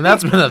other team.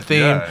 That's been a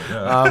theme,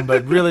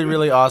 but really,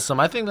 really awesome.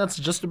 I think that's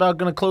just about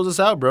going to close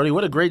us out, Brody.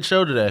 What a great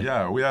show today.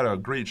 Yeah, we had a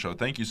great show.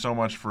 Thank you so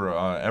much for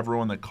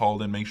everyone that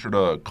called in. Make sure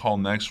to call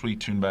next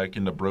week. Tune back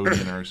into Brody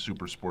and Eric's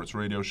Super Sports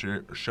Radio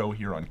show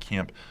here on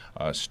Camp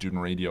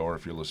Student Radio, or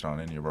if you're listening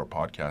on any of our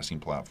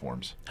podcasting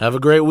platforms. Have a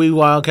great week,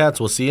 Wildcats.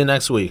 We'll see you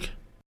next week.